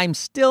 but I'm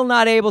still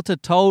not able to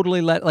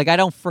totally I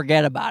don't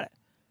forget about it.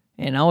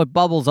 It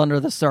bubbles under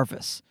the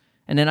surface.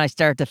 And then I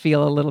start to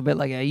feel a little bit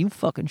like, you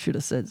fucking should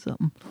have said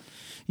something.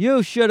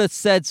 You should have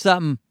said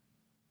something.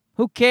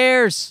 Who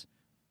cares?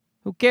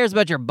 Who cares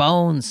about your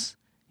bones?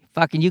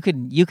 Fucking, you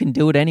can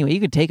do it anyway. You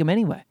can take them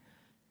anyway.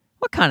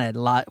 What kind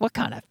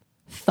of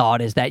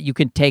thought is that you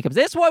can take them?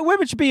 That's why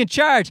women should be in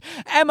charge.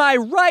 Am I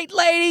right,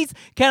 ladies?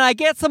 Can I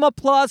get some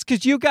applause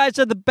because you guys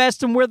are the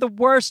best and we're the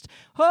worst?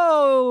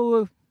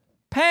 Oh,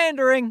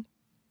 pandering.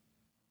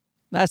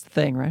 That's the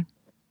thing, right?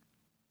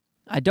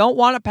 I don't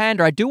want to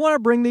pander. I do want to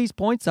bring these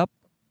points up.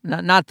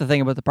 Not the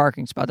thing about the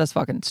parking spot. That's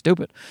fucking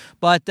stupid.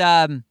 But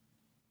I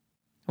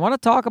want to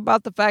talk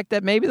about the fact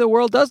that maybe the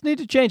world does need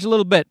to change a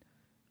little bit.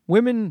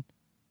 Women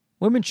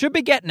should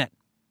be getting it.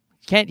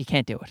 You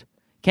can't do it.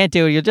 Can't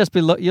do it.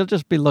 You'll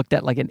just be looked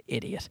at like an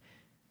idiot.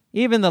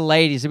 Even the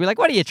ladies will be like,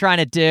 "What are you trying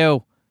to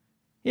do?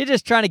 You're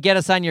just trying to get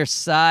us on your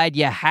side,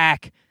 you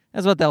hack."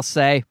 That's what they'll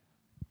say.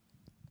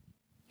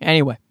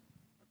 Anyway.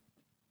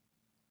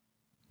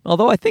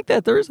 Although I think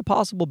that there is a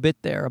possible bit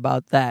there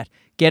about that.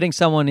 Getting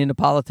someone into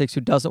politics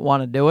who doesn't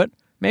want to do it.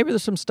 Maybe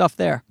there's some stuff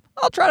there.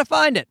 I'll try to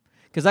find it.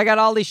 Because I got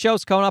all these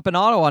shows coming up in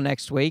Ottawa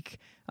next week.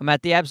 I'm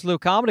at the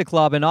Absolute Comedy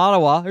Club in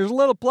Ottawa. Here's a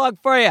little plug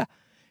for you.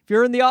 If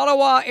you're in the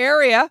Ottawa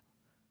area,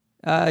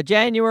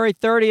 January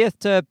 30th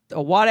to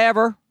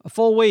whatever, a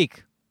full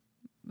week.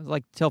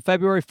 Like till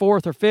February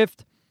 4th or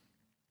 5th.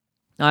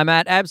 I'm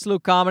at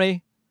Absolute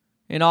Comedy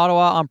in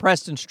Ottawa on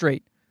Preston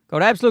Street. Go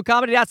to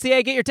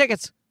absolutecomedy.ca, get your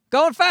tickets.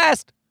 Going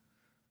fast.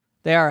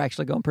 They are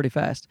actually going pretty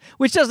fast,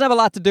 which doesn't have a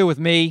lot to do with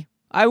me.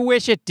 I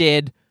wish it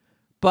did,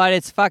 but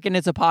it's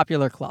a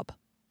popular club.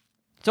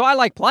 So I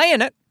like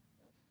playing it.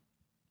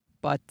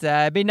 But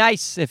it'd be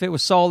nice if it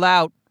was sold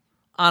out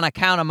on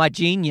account of my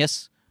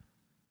genius,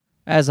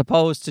 as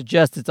opposed to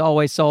just it's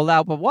always sold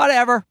out. But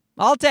whatever.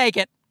 I'll take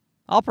it.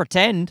 I'll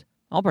pretend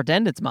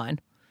it's mine.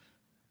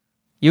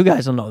 You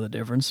guys will know the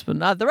difference, but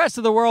not the rest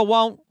of the world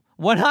won't.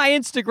 When I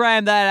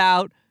Instagram that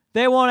out,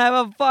 they won't have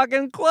a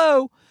fucking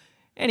clue.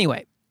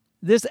 Anyway,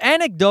 this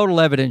anecdotal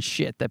evidence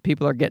shit that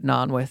people are getting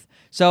on with.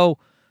 So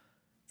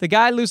the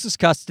guy loses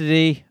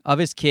custody of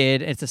his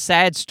kid. It's a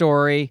sad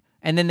story.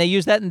 And then they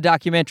use that in the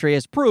documentary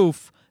as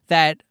proof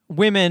that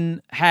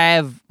women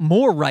have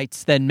more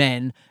rights than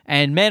men,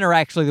 and men are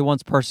actually the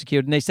ones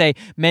persecuted. And they say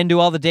men do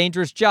all the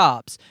dangerous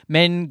jobs.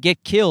 Men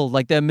get killed.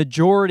 Like the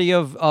majority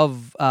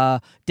of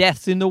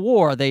deaths in the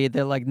war, they're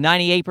like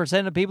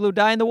 98% of people who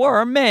die in the war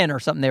are men or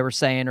something they were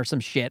saying or some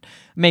shit.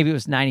 Maybe it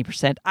was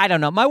 90%. I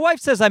don't know. My wife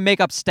says I make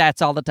up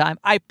stats all the time.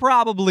 I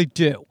probably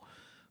do.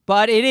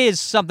 But it is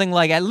something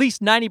like at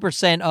least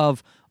 90%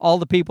 of all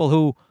the people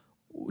who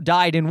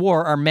died in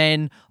war are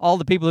men. All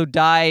the people who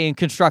die in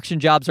construction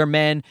jobs are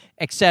men,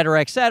 et cetera,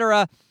 et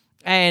cetera.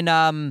 And,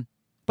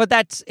 but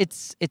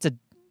it's a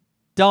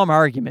dumb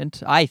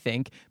argument, I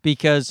think,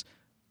 because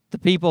the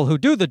people who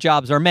do the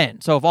jobs are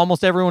men. So if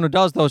almost everyone who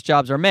does those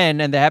jobs are men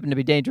and they happen to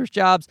be dangerous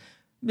jobs,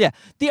 yeah.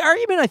 The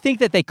argument I think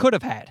that they could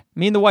have had,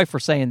 me and the wife were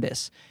saying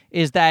this,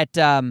 is that,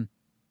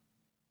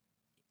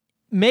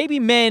 maybe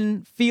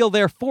men feel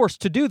they're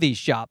forced to do these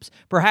jobs.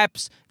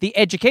 Perhaps the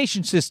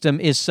education system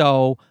is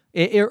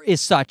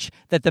such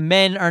that the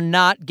men are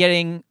not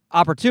getting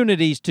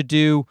opportunities to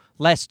do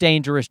less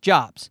dangerous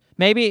jobs.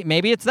 Maybe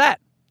it's that,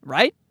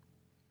 right?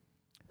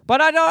 But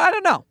I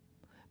don't know.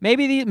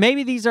 Maybe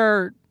these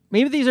are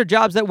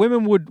jobs that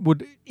women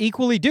would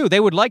equally do. They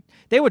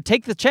would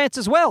take the chance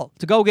as well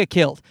to go get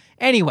killed.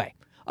 Anyway,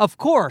 of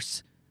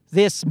course,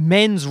 this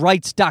men's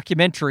rights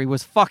documentary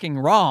was fucking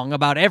wrong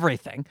about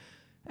everything.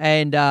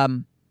 And,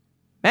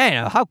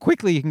 man, how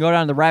quickly you can go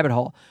down the rabbit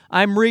hole.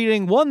 I'm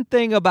reading one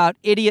thing about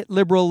idiot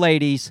liberal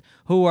ladies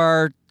who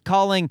are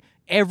calling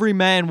every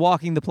man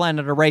walking the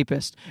planet a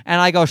rapist.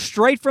 And I go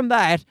straight from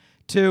that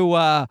to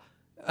a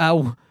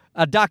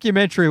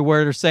documentary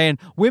where they're saying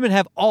women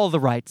have all the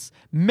rights.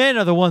 Men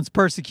are the ones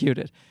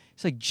persecuted.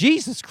 It's like,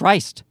 Jesus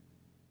Christ.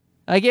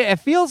 Like, it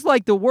feels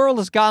like the world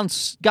has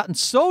gotten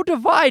so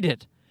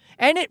divided.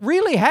 And it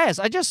really has.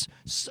 I just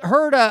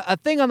heard a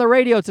thing on the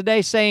radio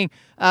today saying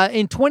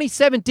in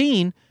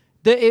 2017,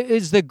 it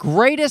is the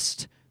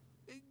greatest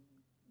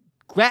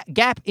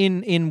gap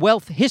in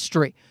wealth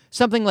history.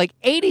 Something like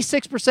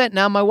 86%.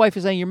 Now my wife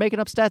is saying, you're making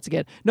up stats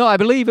again. No, I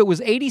believe it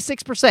was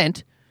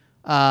 86%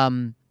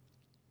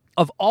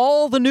 of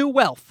all the new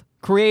wealth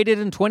created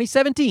in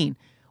 2017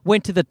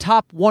 went to the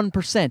top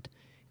 1%.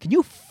 Can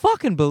you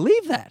fucking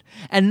believe that?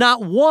 And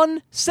not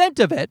 1 cent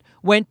of it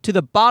went to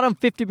the bottom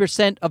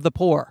 50% of the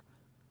poor.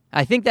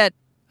 I think that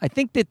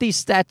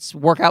these stats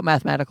work out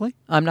mathematically.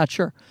 I'm not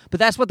sure. But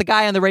that's what the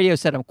guy on the radio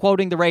said. I'm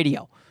quoting the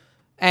radio.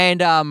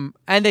 And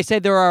they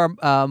said there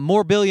are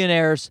more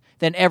billionaires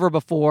than ever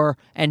before,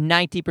 and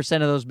 90%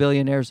 of those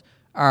billionaires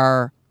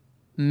are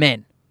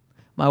men.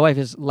 My wife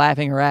is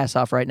laughing her ass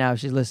off right now if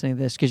she's listening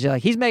to this because she's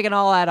like, he's making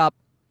all that up.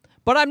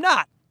 But I'm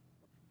not.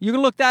 You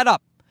can look that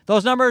up.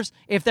 Those numbers,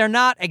 if they're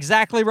not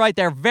exactly right,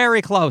 they're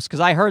very close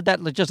because I heard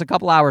that just a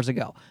couple hours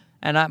ago.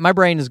 And my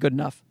brain is good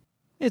enough.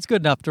 It's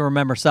good enough to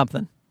remember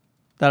something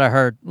that I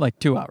heard like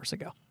 2 hours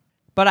ago.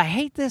 But I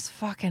hate this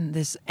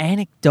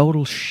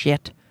anecdotal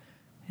shit,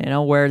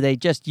 where they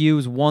just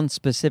use one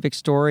specific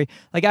story.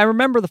 Like, I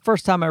remember the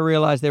first time I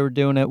realized they were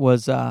doing it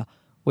was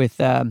with,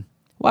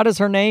 what is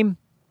her name?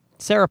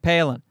 Sarah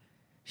Palin.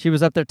 She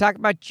was up there talking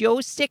about Joe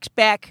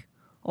Sixpack.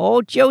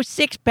 Oh, Joe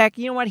Sixpack.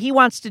 You know what he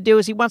wants to do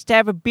is he wants to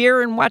have a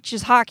beer and watch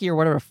his hockey or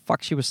whatever the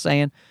fuck she was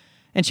saying.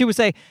 And she would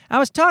say, I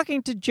was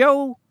talking to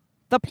Joe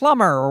the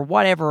plumber or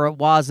whatever it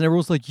was. And everyone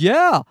was like,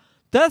 yeah,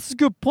 that's a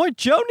good point.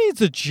 Joe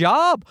needs a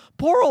job.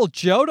 Poor old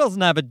Joe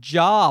doesn't have a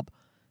job.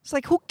 It's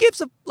like, who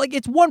gives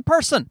it's one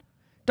person.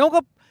 Don't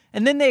go.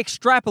 And then they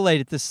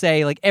extrapolate it to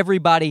say, like,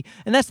 everybody.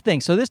 And that's the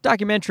thing. So this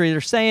documentary,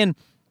 they're saying,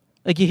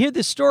 like, you hear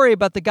this story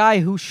about the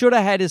guy who should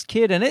have had his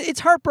kid, and it's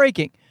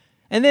heartbreaking.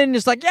 And then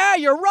it's like, yeah,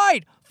 you're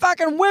right.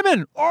 Fucking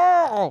women.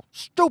 Oh,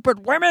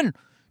 stupid women.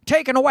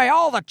 Taking away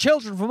all the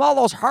children from all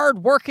those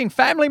hard-working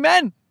family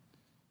men.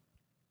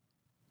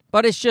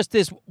 But it's just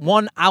this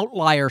one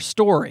outlier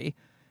story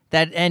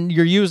and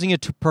you're using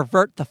it to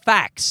pervert the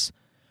facts.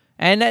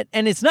 And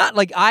it's not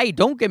like,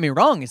 don't get me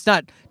wrong, it's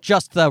not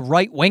just the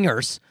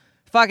right-wingers.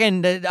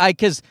 Fucking,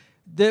 because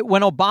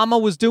when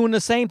Obama was doing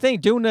the same thing,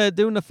 doing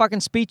the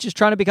fucking speeches,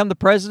 trying to become the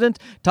president,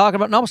 I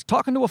was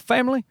talking to a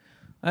family,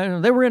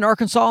 and they were in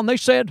Arkansas, and they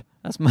said,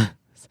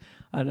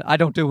 I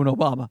don't do an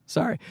Obama,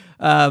 sorry.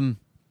 The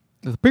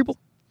people,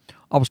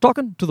 I was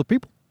talking to the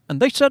people,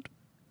 and they said,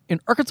 in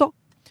Arkansas,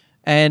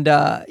 And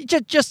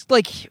just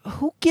like,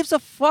 who gives a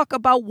fuck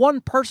about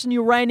one person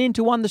you ran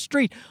into on the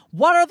street?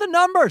 What are the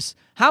numbers?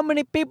 How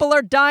many people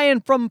are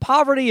dying from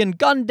poverty and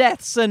gun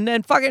deaths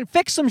and fucking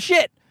fix some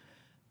shit?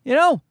 You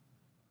know?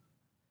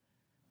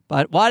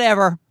 But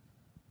whatever.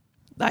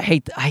 I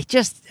hate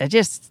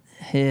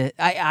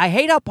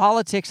how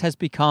politics has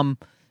become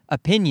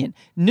opinion.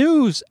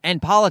 News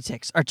and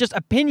politics are just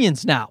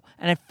opinions now.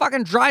 And it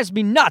fucking drives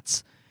me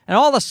nuts. And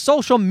all the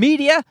social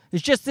media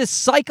is just this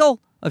cycle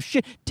of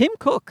shit. Tim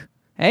Cook,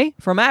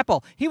 from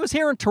Apple, he was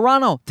here in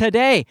Toronto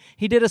today.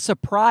 He did a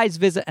surprise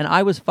visit, and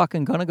I was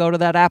fucking gonna go to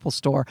that Apple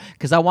store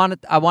because I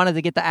wanted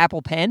to get the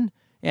Apple Pen,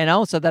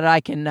 so that I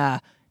can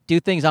do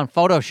things on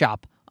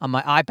Photoshop on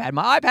my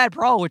iPad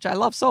Pro, which I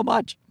love so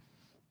much.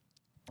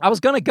 I was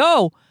gonna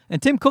go,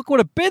 and Tim Cook would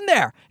have been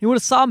there. He would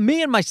have saw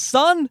me and my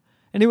son,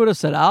 and he would have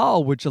said,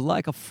 "Oh, would you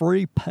like a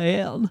free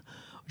pen?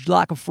 Would you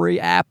like a free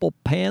Apple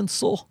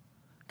Pencil?"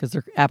 Because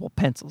they're Apple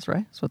Pencils,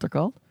 right? That's what they're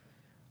called.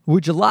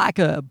 Would you like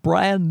a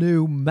brand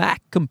new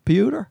Mac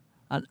computer?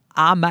 An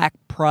iMac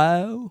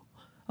Pro?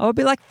 I would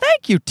be like,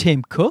 thank you,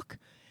 Tim Cook.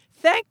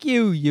 Thank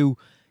you, you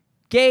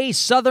gay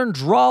southern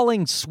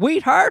drawling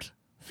sweetheart.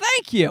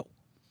 Thank you.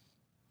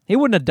 He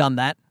wouldn't have done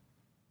that.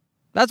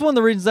 That's one of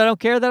the reasons I don't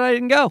care that I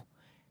didn't go.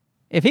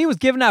 If he was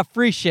giving out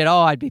free shit,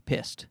 I'd be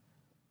pissed.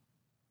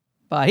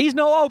 But he's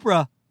no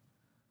Oprah.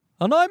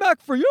 An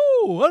iMac for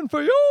you and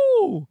for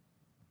you.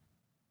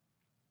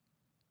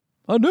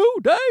 A new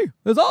day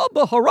is on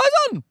the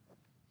horizon.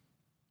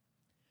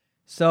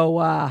 So,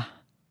 what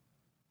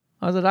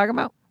was I talking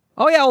about?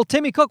 Oh, yeah, well,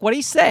 Timmy Cook, what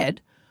he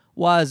said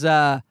was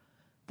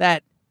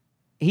that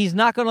he's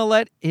not going to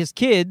let his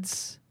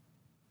kids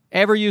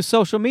ever use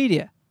social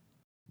media.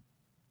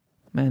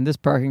 Man, this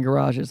parking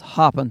garage is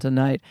hopping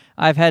tonight.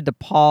 I've had to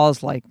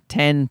pause like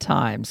 10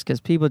 times because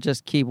people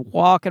just keep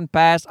walking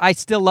past. I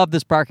still love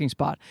this parking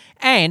spot.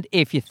 And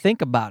if you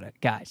think about it,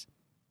 guys,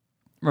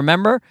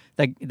 remember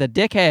the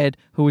dickhead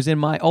who was in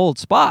my old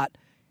spot?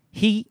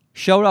 He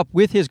showed up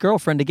with his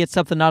girlfriend to get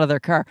something out of their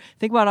car.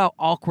 Think about how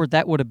awkward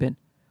that would have been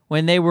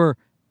when they were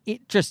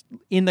just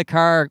in the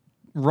car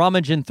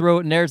rummaging through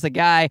it, and there's the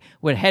guy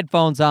with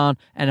headphones on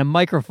and a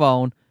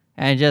microphone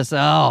and just,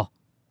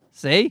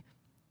 see?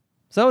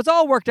 So it's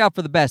all worked out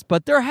for the best,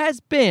 but there has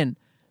been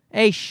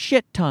a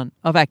shit ton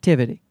of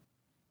activity.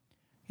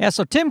 Yeah,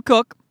 so Tim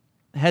Cook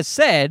has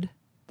said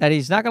that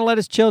he's not going to let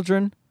his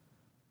children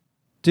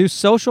do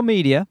social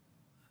media.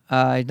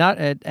 And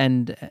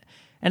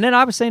then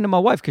I was saying to my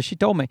wife, because she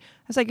told me,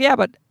 I was like, yeah,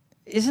 but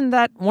isn't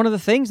that one of the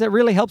things that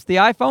really helps the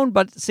iPhone?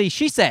 But see,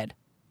 she said,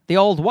 the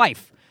old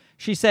wife,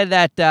 she said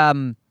that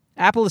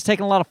Apple is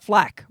taking a lot of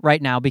flack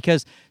right now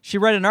because she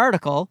read an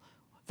article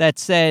that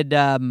said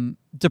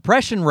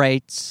depression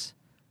rates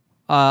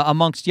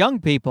amongst young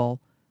people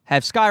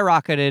have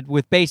skyrocketed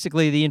with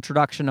basically the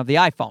introduction of the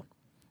iPhone.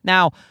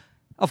 Now,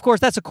 of course,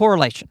 that's a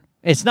correlation.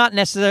 It's not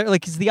necessarily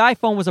because the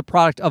iPhone was a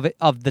product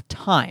of the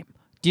time.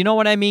 Do you know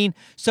what I mean?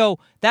 So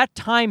that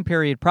time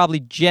period probably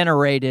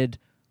generated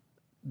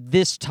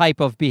this type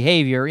of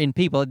behavior in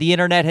people. The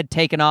internet had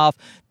taken off.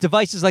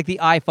 Devices like the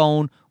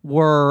iPhone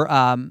were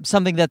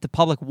something that the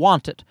public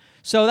wanted.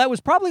 So that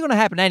was probably going to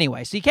happen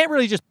anyway. So you can't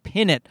really just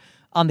pin it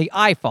on the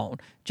iPhone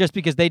just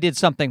because they did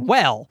something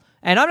well.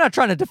 And I'm not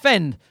trying to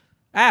defend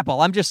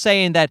Apple. I'm just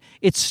saying that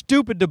it's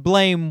stupid to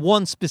blame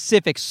one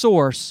specific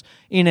source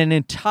in an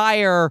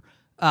entire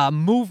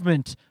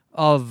movement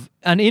of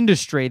an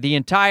industry, the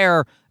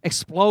entire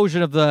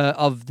explosion of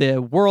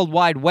the World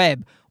Wide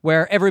Web,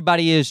 where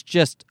everybody is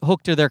just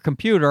hooked to their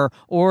computer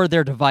or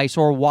their device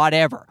or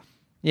whatever.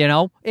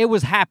 It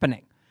was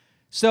happening.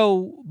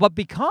 So, but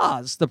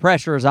because the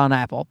pressure is on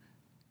Apple,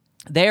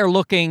 they are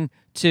looking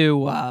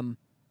to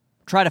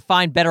try to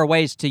find better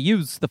ways to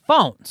use the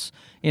phones.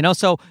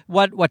 So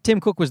what Tim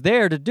Cook was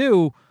there to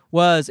do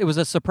was, it was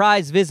a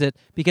surprise visit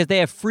because they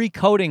have free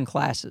coding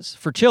classes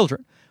for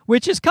children,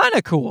 which is kind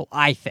of cool,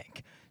 I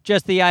think.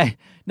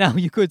 Now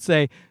you could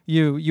say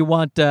you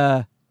want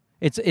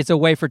it's a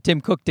way for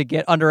Tim Cook to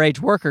get underage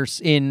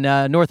workers in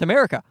North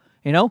America.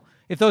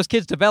 If those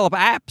kids develop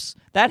apps,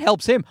 that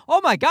helps him.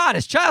 Oh my God,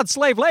 it's child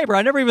slave labor.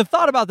 I never even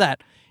thought about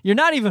that. You're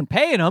not even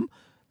paying them.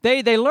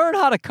 They learn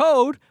how to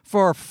code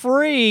for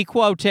free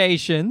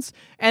quotations,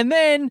 and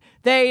then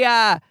they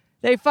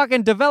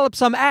fucking develop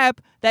some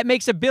app that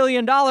makes $1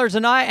 billion,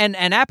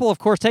 and Apple, of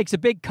course, takes a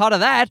big cut of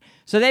that.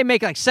 So they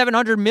make like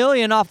 $700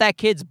 million off that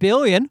kid's $1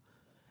 billion.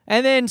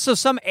 And then so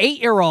some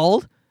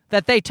 8-year-old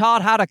that they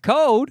taught how to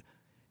code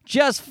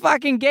just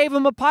fucking gave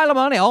him a pile of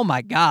money. Oh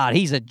my God,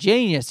 he's a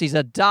genius. He's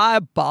a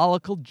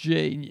diabolical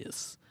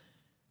genius.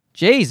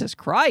 Jesus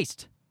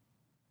Christ.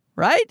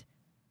 Right?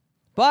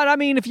 But I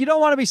mean, if you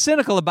don't want to be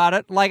cynical about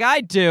it, like I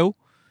do,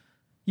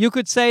 you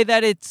could say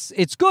that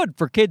it's good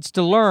for kids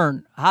to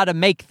learn how to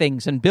make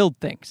things and build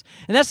things.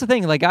 And that's the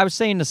thing, like I was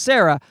saying to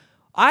Sarah,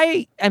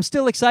 I am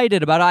still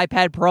excited about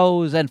iPad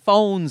Pros and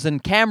phones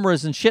and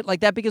cameras and shit like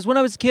that because when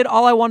I was a kid,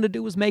 all I wanted to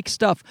do was make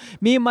stuff.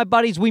 Me and my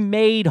buddies, we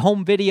made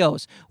home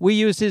videos. We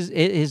used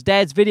his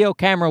dad's video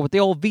camera with the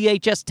old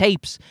VHS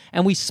tapes,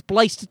 and we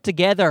spliced it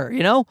together,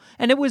 you know?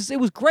 And it was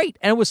great,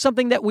 and it was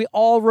something that we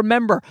all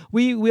remember.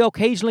 We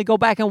occasionally go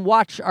back and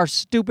watch our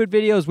stupid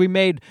videos we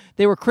made.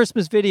 They were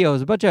Christmas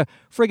videos, a bunch of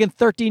friggin'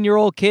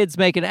 13-year-old kids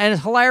making it, and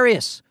it's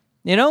hilarious,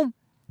 you know?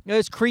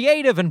 It's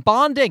creative and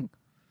bonding.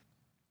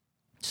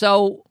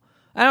 So,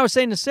 and I was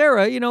saying to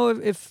Sarah, you know,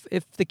 if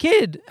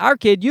our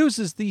kid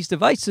uses these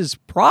devices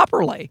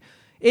properly,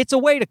 it's a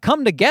way to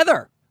come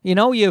together. You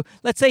know,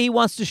 let's say he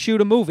wants to shoot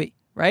a movie,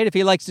 right? If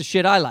he likes the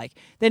shit I like,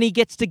 then he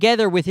gets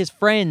together with his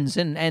friends,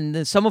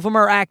 and some of them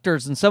are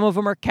actors, and some of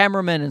them are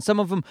cameramen, and some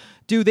of them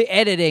do the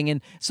editing.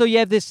 And so you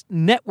have this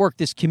network,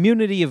 this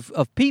community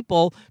of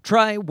people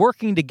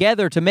working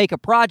together to make a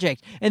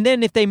project. And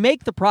then if they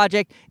make the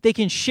project, they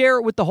can share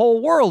it with the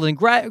whole world and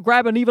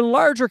grab an even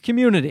larger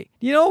community.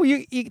 You know,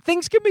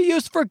 things can be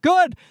used for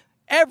good.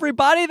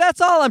 Everybody,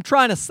 that's all I'm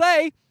trying to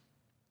say.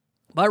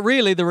 But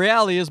really, the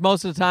reality is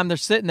most of the time they're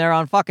sitting there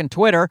on fucking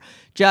Twitter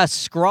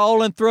just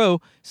scrolling through,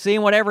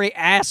 seeing what every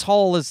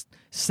asshole has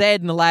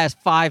said in the last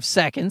 5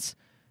 seconds.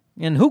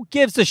 And who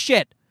gives a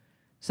shit?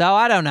 So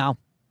I don't know.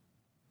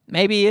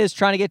 Maybe he is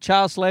trying to get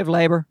child slave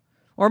labor.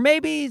 Or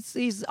maybe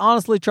he's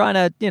honestly trying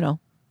to, you know.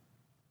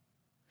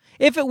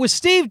 If it was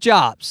Steve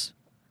Jobs,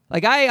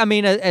 like I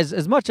mean,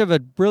 as much of a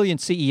brilliant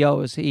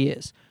CEO as he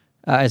is,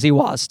 as he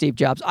was, Steve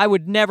Jobs, I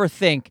would never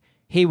think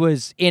he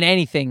was in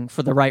anything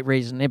for the right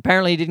reason.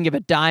 Apparently, he didn't give a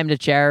dime to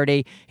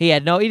charity. He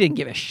didn't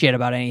give a shit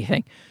about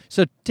anything.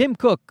 So Tim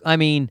Cook, I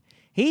mean,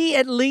 he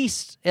at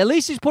least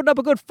he's putting up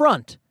a good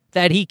front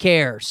that he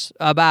cares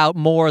about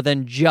more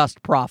than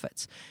just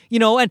profits. You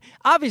know, and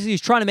obviously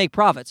he's trying to make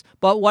profits,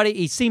 but what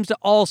he seems to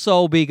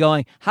also be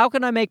going, how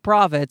can I make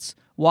profits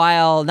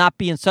while not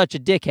being such a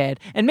dickhead?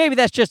 And maybe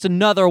that's just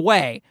another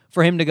way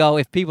for him to go,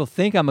 if people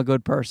think I'm a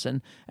good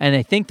person and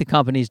they think the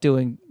company's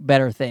doing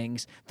better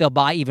things, they'll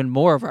buy even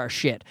more of our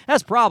shit.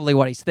 That's probably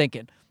what he's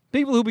thinking.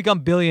 People who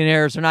become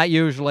billionaires are not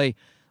usually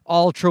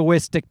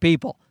altruistic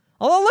people.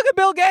 Although look at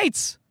Bill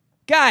Gates.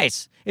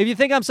 Guys, if you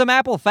think I'm some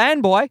Apple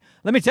fanboy,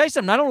 let me tell you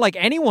something. I don't like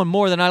anyone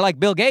more than I like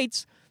Bill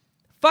Gates.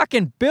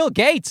 Fucking Bill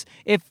Gates.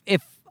 If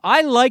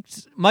I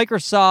liked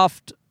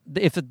Microsoft,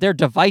 if their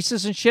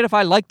devices and shit, if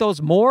I liked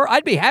those more,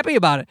 I'd be happy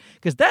about it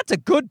because that's a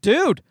good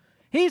dude.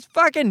 He's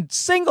fucking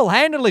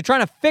single-handedly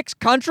trying to fix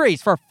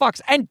countries for fucks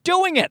and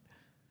doing it.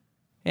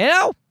 You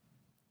know?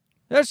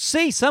 Let's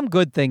see, some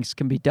good things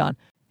can be done.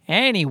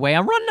 Anyway,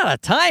 I'm running out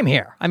of time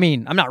here. I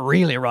mean, I'm not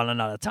really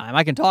running out of time.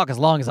 I can talk as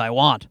long as I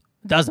want.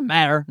 It doesn't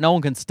matter. No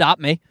one can stop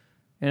me.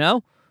 You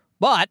know?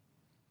 But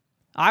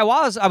I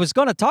was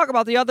going to talk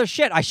about the other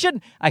shit. I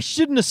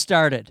shouldn't have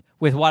started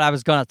with what I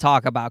was going to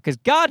talk about because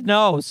God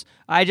knows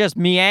I just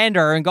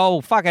meander and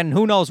go fucking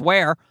who knows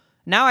where.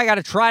 Now I got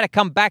to try to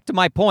come back to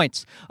my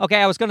points. Okay,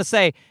 I was going to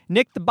say,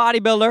 Nick the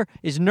bodybuilder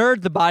is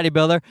Nerd the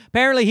bodybuilder.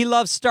 Apparently he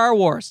loves Star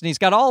Wars, and he's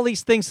got all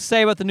these things to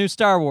say about the new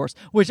Star Wars,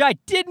 which I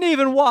didn't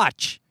even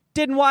watch.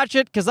 Didn't watch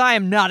it because I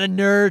am not a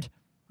nerd.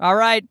 All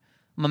right?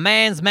 I'm a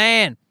man's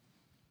man.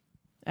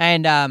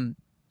 And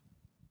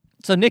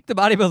so Nick the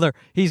bodybuilder,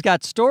 he's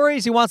got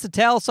stories he wants to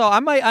tell, so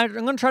I'm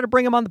going to try to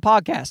bring him on the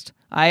podcast.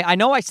 I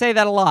know I say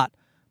that a lot,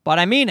 but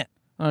I mean it.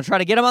 I'm going to try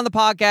to get him on the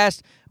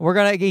podcast.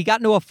 He got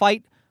into a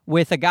fight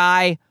with a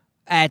guy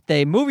at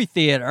the movie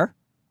theater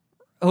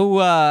who,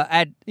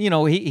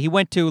 he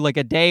went to like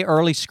a day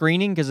early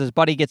screening because his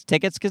buddy gets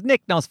tickets because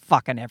Nick knows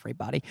fucking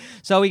everybody.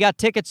 So he got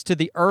tickets to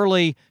the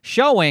early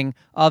showing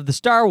of the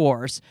Star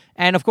Wars.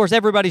 And of course,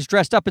 everybody's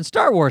dressed up in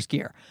Star Wars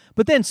gear.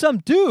 But then some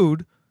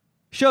dude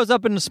shows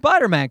up in a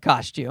Spider-Man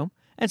costume.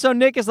 And so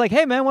Nick is like,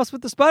 hey man, what's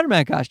with the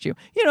Spider-Man costume?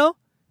 You know,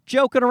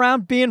 joking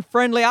around, being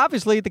friendly.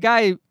 Obviously, the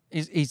guy,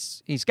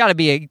 he's got to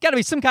be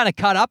some kind of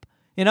cut up.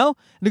 You know?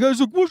 And the guy's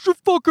like, what's your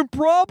fucking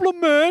problem,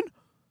 man?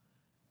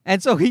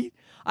 And so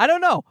I don't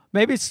know.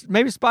 Maybe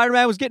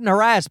Spider-Man was getting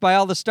harassed by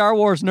all the Star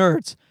Wars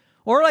nerds.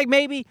 Or like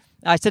maybe,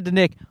 I said to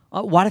Nick,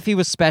 what if he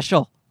was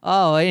special?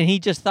 Oh, and he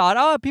just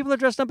thought, people are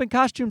dressed up in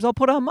costumes. I'll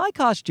put on my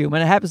costume.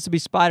 And it happens to be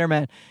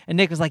Spider-Man. And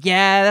Nick was like,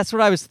 yeah, that's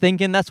what I was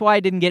thinking. That's why I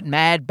didn't get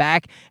mad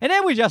back. And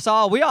then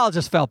we all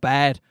just felt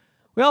bad.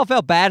 We all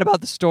felt bad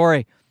about the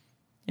story.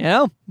 You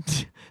know?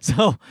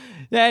 So...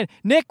 yeah,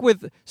 Nick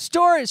with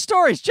stories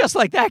just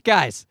like that,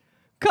 guys,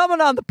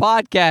 coming on the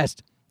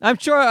podcast. I'm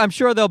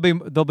sure they'll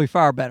be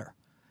far better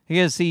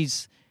because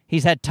he's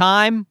had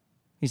time.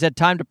 He's had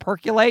time to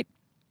percolate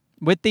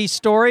with these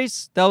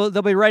stories. They'll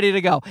be ready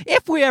to go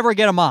if we ever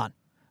get them on.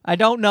 I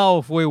don't know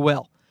if we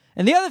will.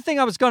 And the other thing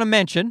I was going to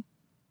mention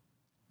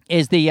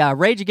is the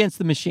Rage Against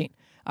the Machine.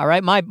 All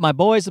right, my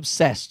boy's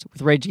obsessed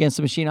with Rage Against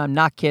the Machine. I'm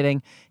not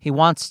kidding. He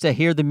wants to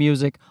hear the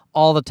music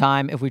all the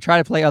time. If we try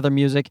to play other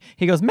music,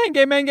 he goes, Menge,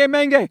 Menge,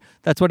 Menge.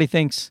 That's what he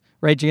thinks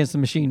Rage Against the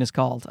Machine is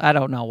called. I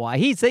don't know why.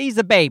 He's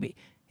a baby.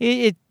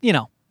 He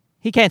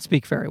can't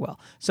speak very well.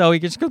 So he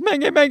just goes,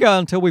 Menge, Menge,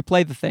 until we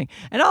play the thing.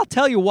 And I'll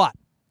tell you what,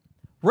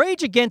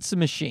 Rage Against the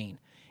Machine,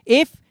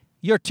 if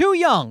you're too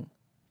young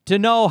to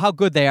know how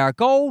good they are.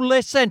 Go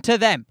listen to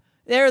them.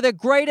 They're the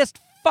greatest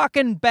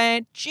fucking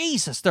band.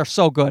 Jesus, they're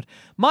so good.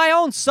 My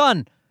own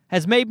son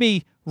has made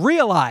me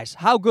realize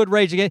how good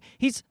Rage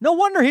Against. No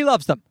wonder he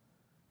loves them.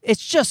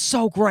 It's just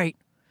so great.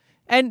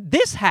 And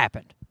this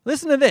happened.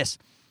 Listen to this.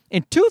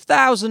 In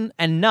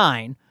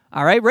 2009,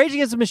 all right, Rage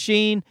Against the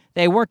Machine,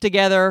 they weren't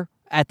together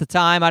at the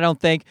time, I don't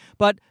think,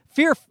 but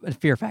Fear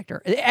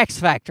Factor, X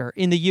Factor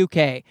in the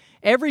UK,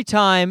 every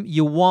time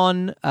you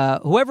won,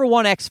 whoever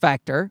won X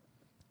Factor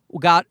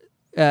got,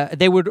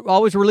 they would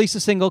always release a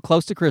single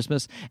close to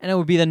Christmas, and it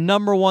would be the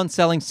number one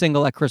selling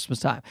single at Christmas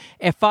time.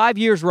 And 5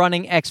 years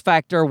running, X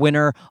Factor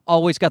winner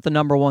always got the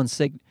number one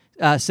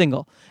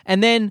single.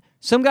 And then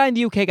some guy in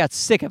the UK got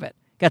sick of it,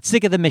 got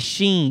sick of the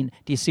machine.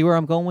 Do you see where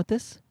I'm going with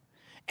this?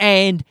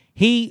 And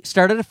he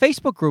started a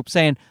Facebook group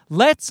saying,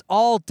 let's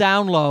all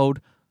download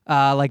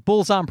like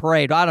Bulls on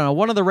Parade, I don't know,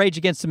 one of the Rage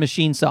Against the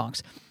Machine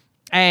songs.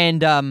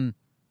 And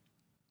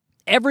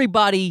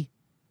everybody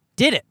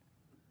did it.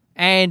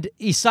 And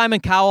Simon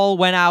Cowell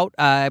went out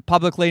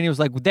publicly and he was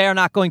like, they're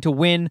not going to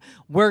win.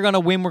 We're going to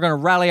win. We're going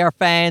to rally our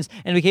fans.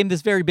 And it became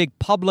this very big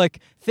public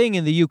thing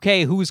in the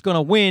UK. Who's going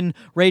to win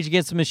Rage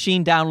Against the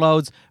Machine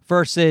downloads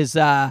versus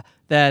the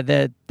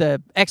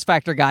X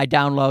Factor guy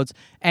downloads.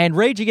 And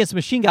Rage Against the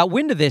Machine got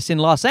wind of this in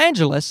Los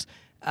Angeles.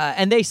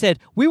 And they said,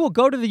 we will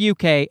go to the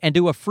UK and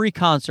do a free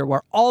concert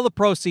where all the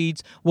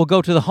proceeds will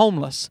go to the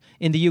homeless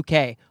in the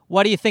UK.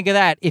 What do you think of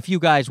that if you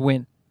guys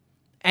win?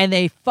 And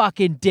they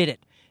fucking did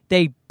it.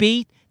 They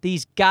beat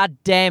these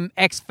goddamn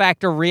X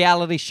Factor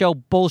reality show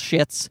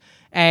bullshits.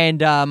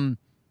 And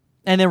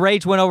then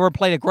Rage went over and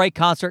played a great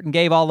concert and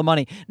gave all the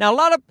money. Now, a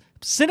lot of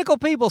cynical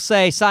people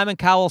say Simon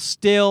Cowell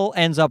still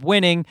ends up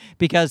winning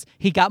because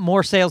he got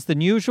more sales than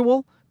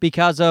usual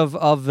because of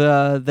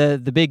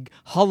the big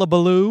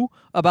hullabaloo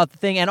about the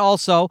thing. And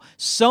also,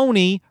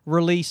 Sony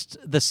released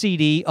the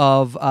CD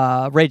of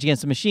Rage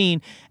Against the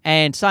Machine,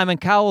 and Simon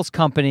Cowell's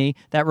company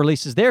that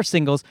releases their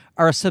singles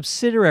are a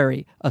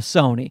subsidiary of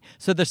Sony.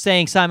 So they're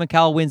saying Simon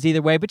Cowell wins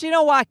either way. But you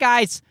know what,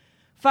 guys?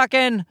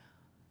 Fucking,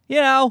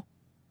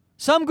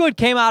 some good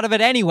came out of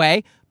it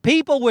anyway.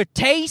 People with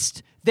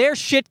taste, their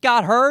shit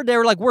got heard. They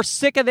were like, we're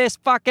sick of this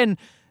fucking,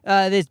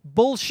 this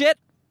bullshit.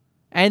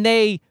 And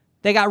they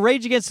got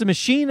Rage Against the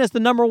Machine as the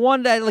number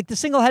one. Like, the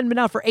single hadn't been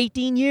out for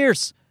 18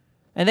 years.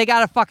 And they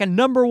got a fucking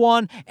number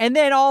one. And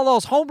then all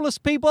those homeless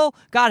people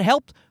got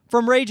help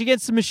from Rage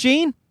Against the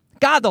Machine.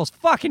 God, those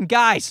fucking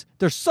guys.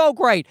 They're so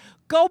great.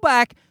 Go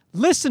back,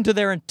 listen to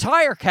their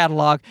entire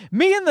catalog.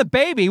 Me and the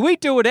baby, we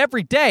do it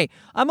every day.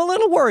 I'm a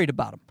little worried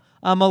about him.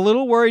 I'm a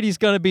little worried he's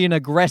going to be an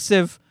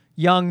aggressive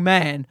young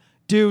man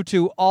due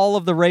to all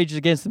of the Rage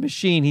Against the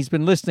Machine he's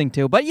been listening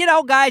to. But,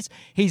 guys,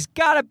 he's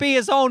got to be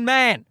his own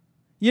man.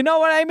 You know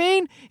what I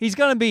mean? He's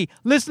going to be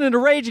listening to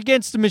Rage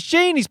Against the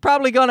Machine. He's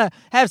probably going to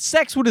have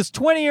sex with his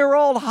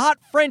 20-year-old hot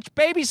French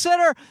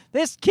babysitter.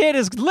 This kid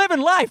is living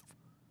life.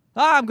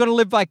 I'm going to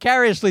live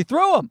vicariously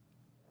through him.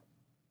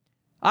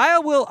 I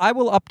will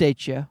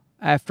update you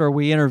after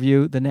we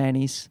interview the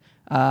nannies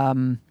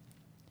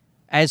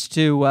as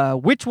to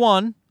which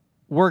one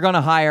we're going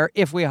to hire,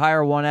 if we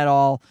hire one at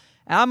all.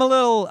 I'm a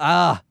little,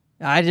 I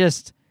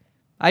just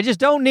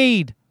don't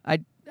need, I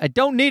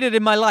don't need it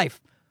in my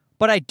life,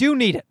 but I do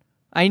need it.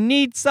 I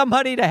need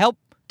somebody to help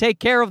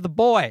take care of the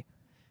boy.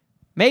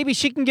 Maybe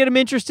she can get him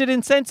interested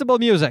in sensible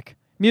music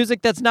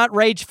that's not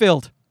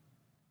rage-filled.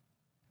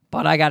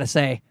 But I gotta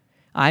say,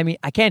 I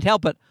can't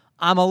help it.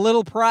 I'm a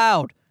little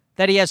proud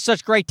that he has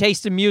such great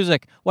taste in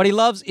music. What he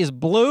loves is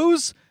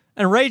blues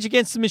and Rage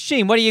Against the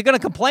Machine. What, are you gonna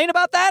complain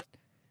about that?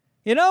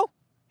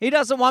 He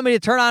doesn't want me to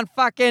turn on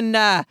fucking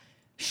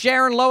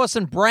Sharon, Lois,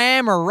 and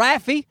Bram or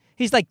Raffi.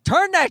 He's like,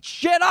 turn that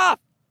shit off.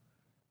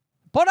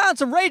 Put on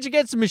some Rage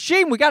Against the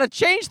Machine. We got to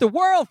change the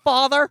world,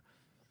 Father. I'm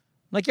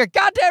like, you're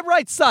goddamn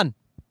right, son.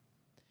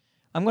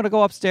 I'm going to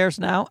go upstairs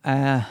now,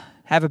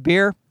 have a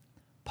beer,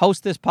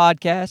 post this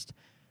podcast,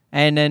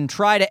 and then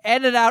try to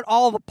edit out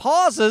all the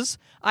pauses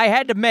I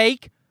had to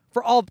make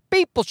for all the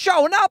people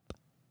showing up.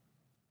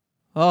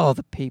 Oh,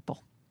 the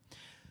people.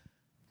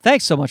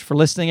 Thanks so much for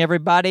listening,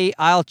 everybody.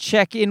 I'll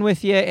check in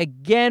with you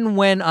again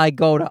when I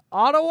go to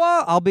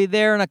Ottawa. I'll be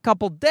there in a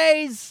couple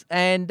days,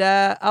 and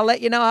I'll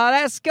let you know how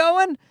that's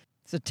going.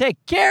 So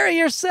take care of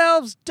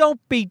yourselves.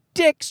 Don't be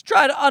dicks.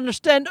 Try to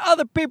understand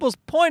other people's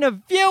point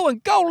of view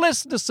and go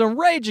listen to some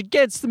Rage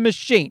Against the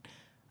Machine.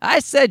 I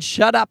said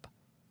shut up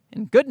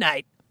and good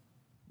night.